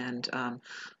us, and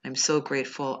I'm so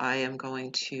grateful. I am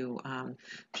going to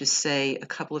just say a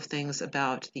couple of things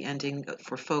about the ending.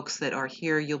 For folks that are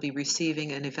here, you'll be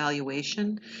receiving an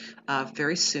evaluation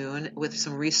very soon with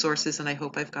some resources, and I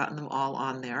hope I've gotten them all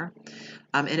on there.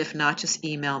 And if not, just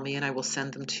email me, and I will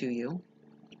send them to you.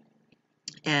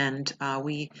 And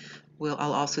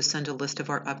I'll also send a list of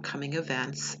our upcoming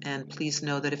events. And please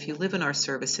know that if you live in our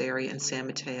service area in San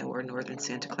Mateo or northern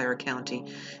Santa Clara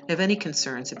County, have any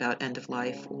concerns about end of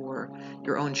life or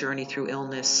your own journey through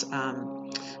illness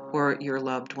or your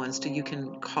loved ones, you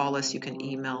can call us, you can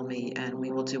email me, and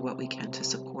we will do what we can to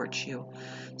support you.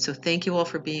 So thank you all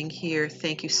for being here.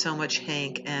 Thank you so much,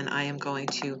 Hank. And I am going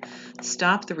to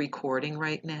stop the recording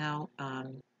right now.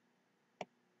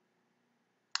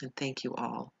 And thank you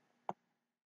all.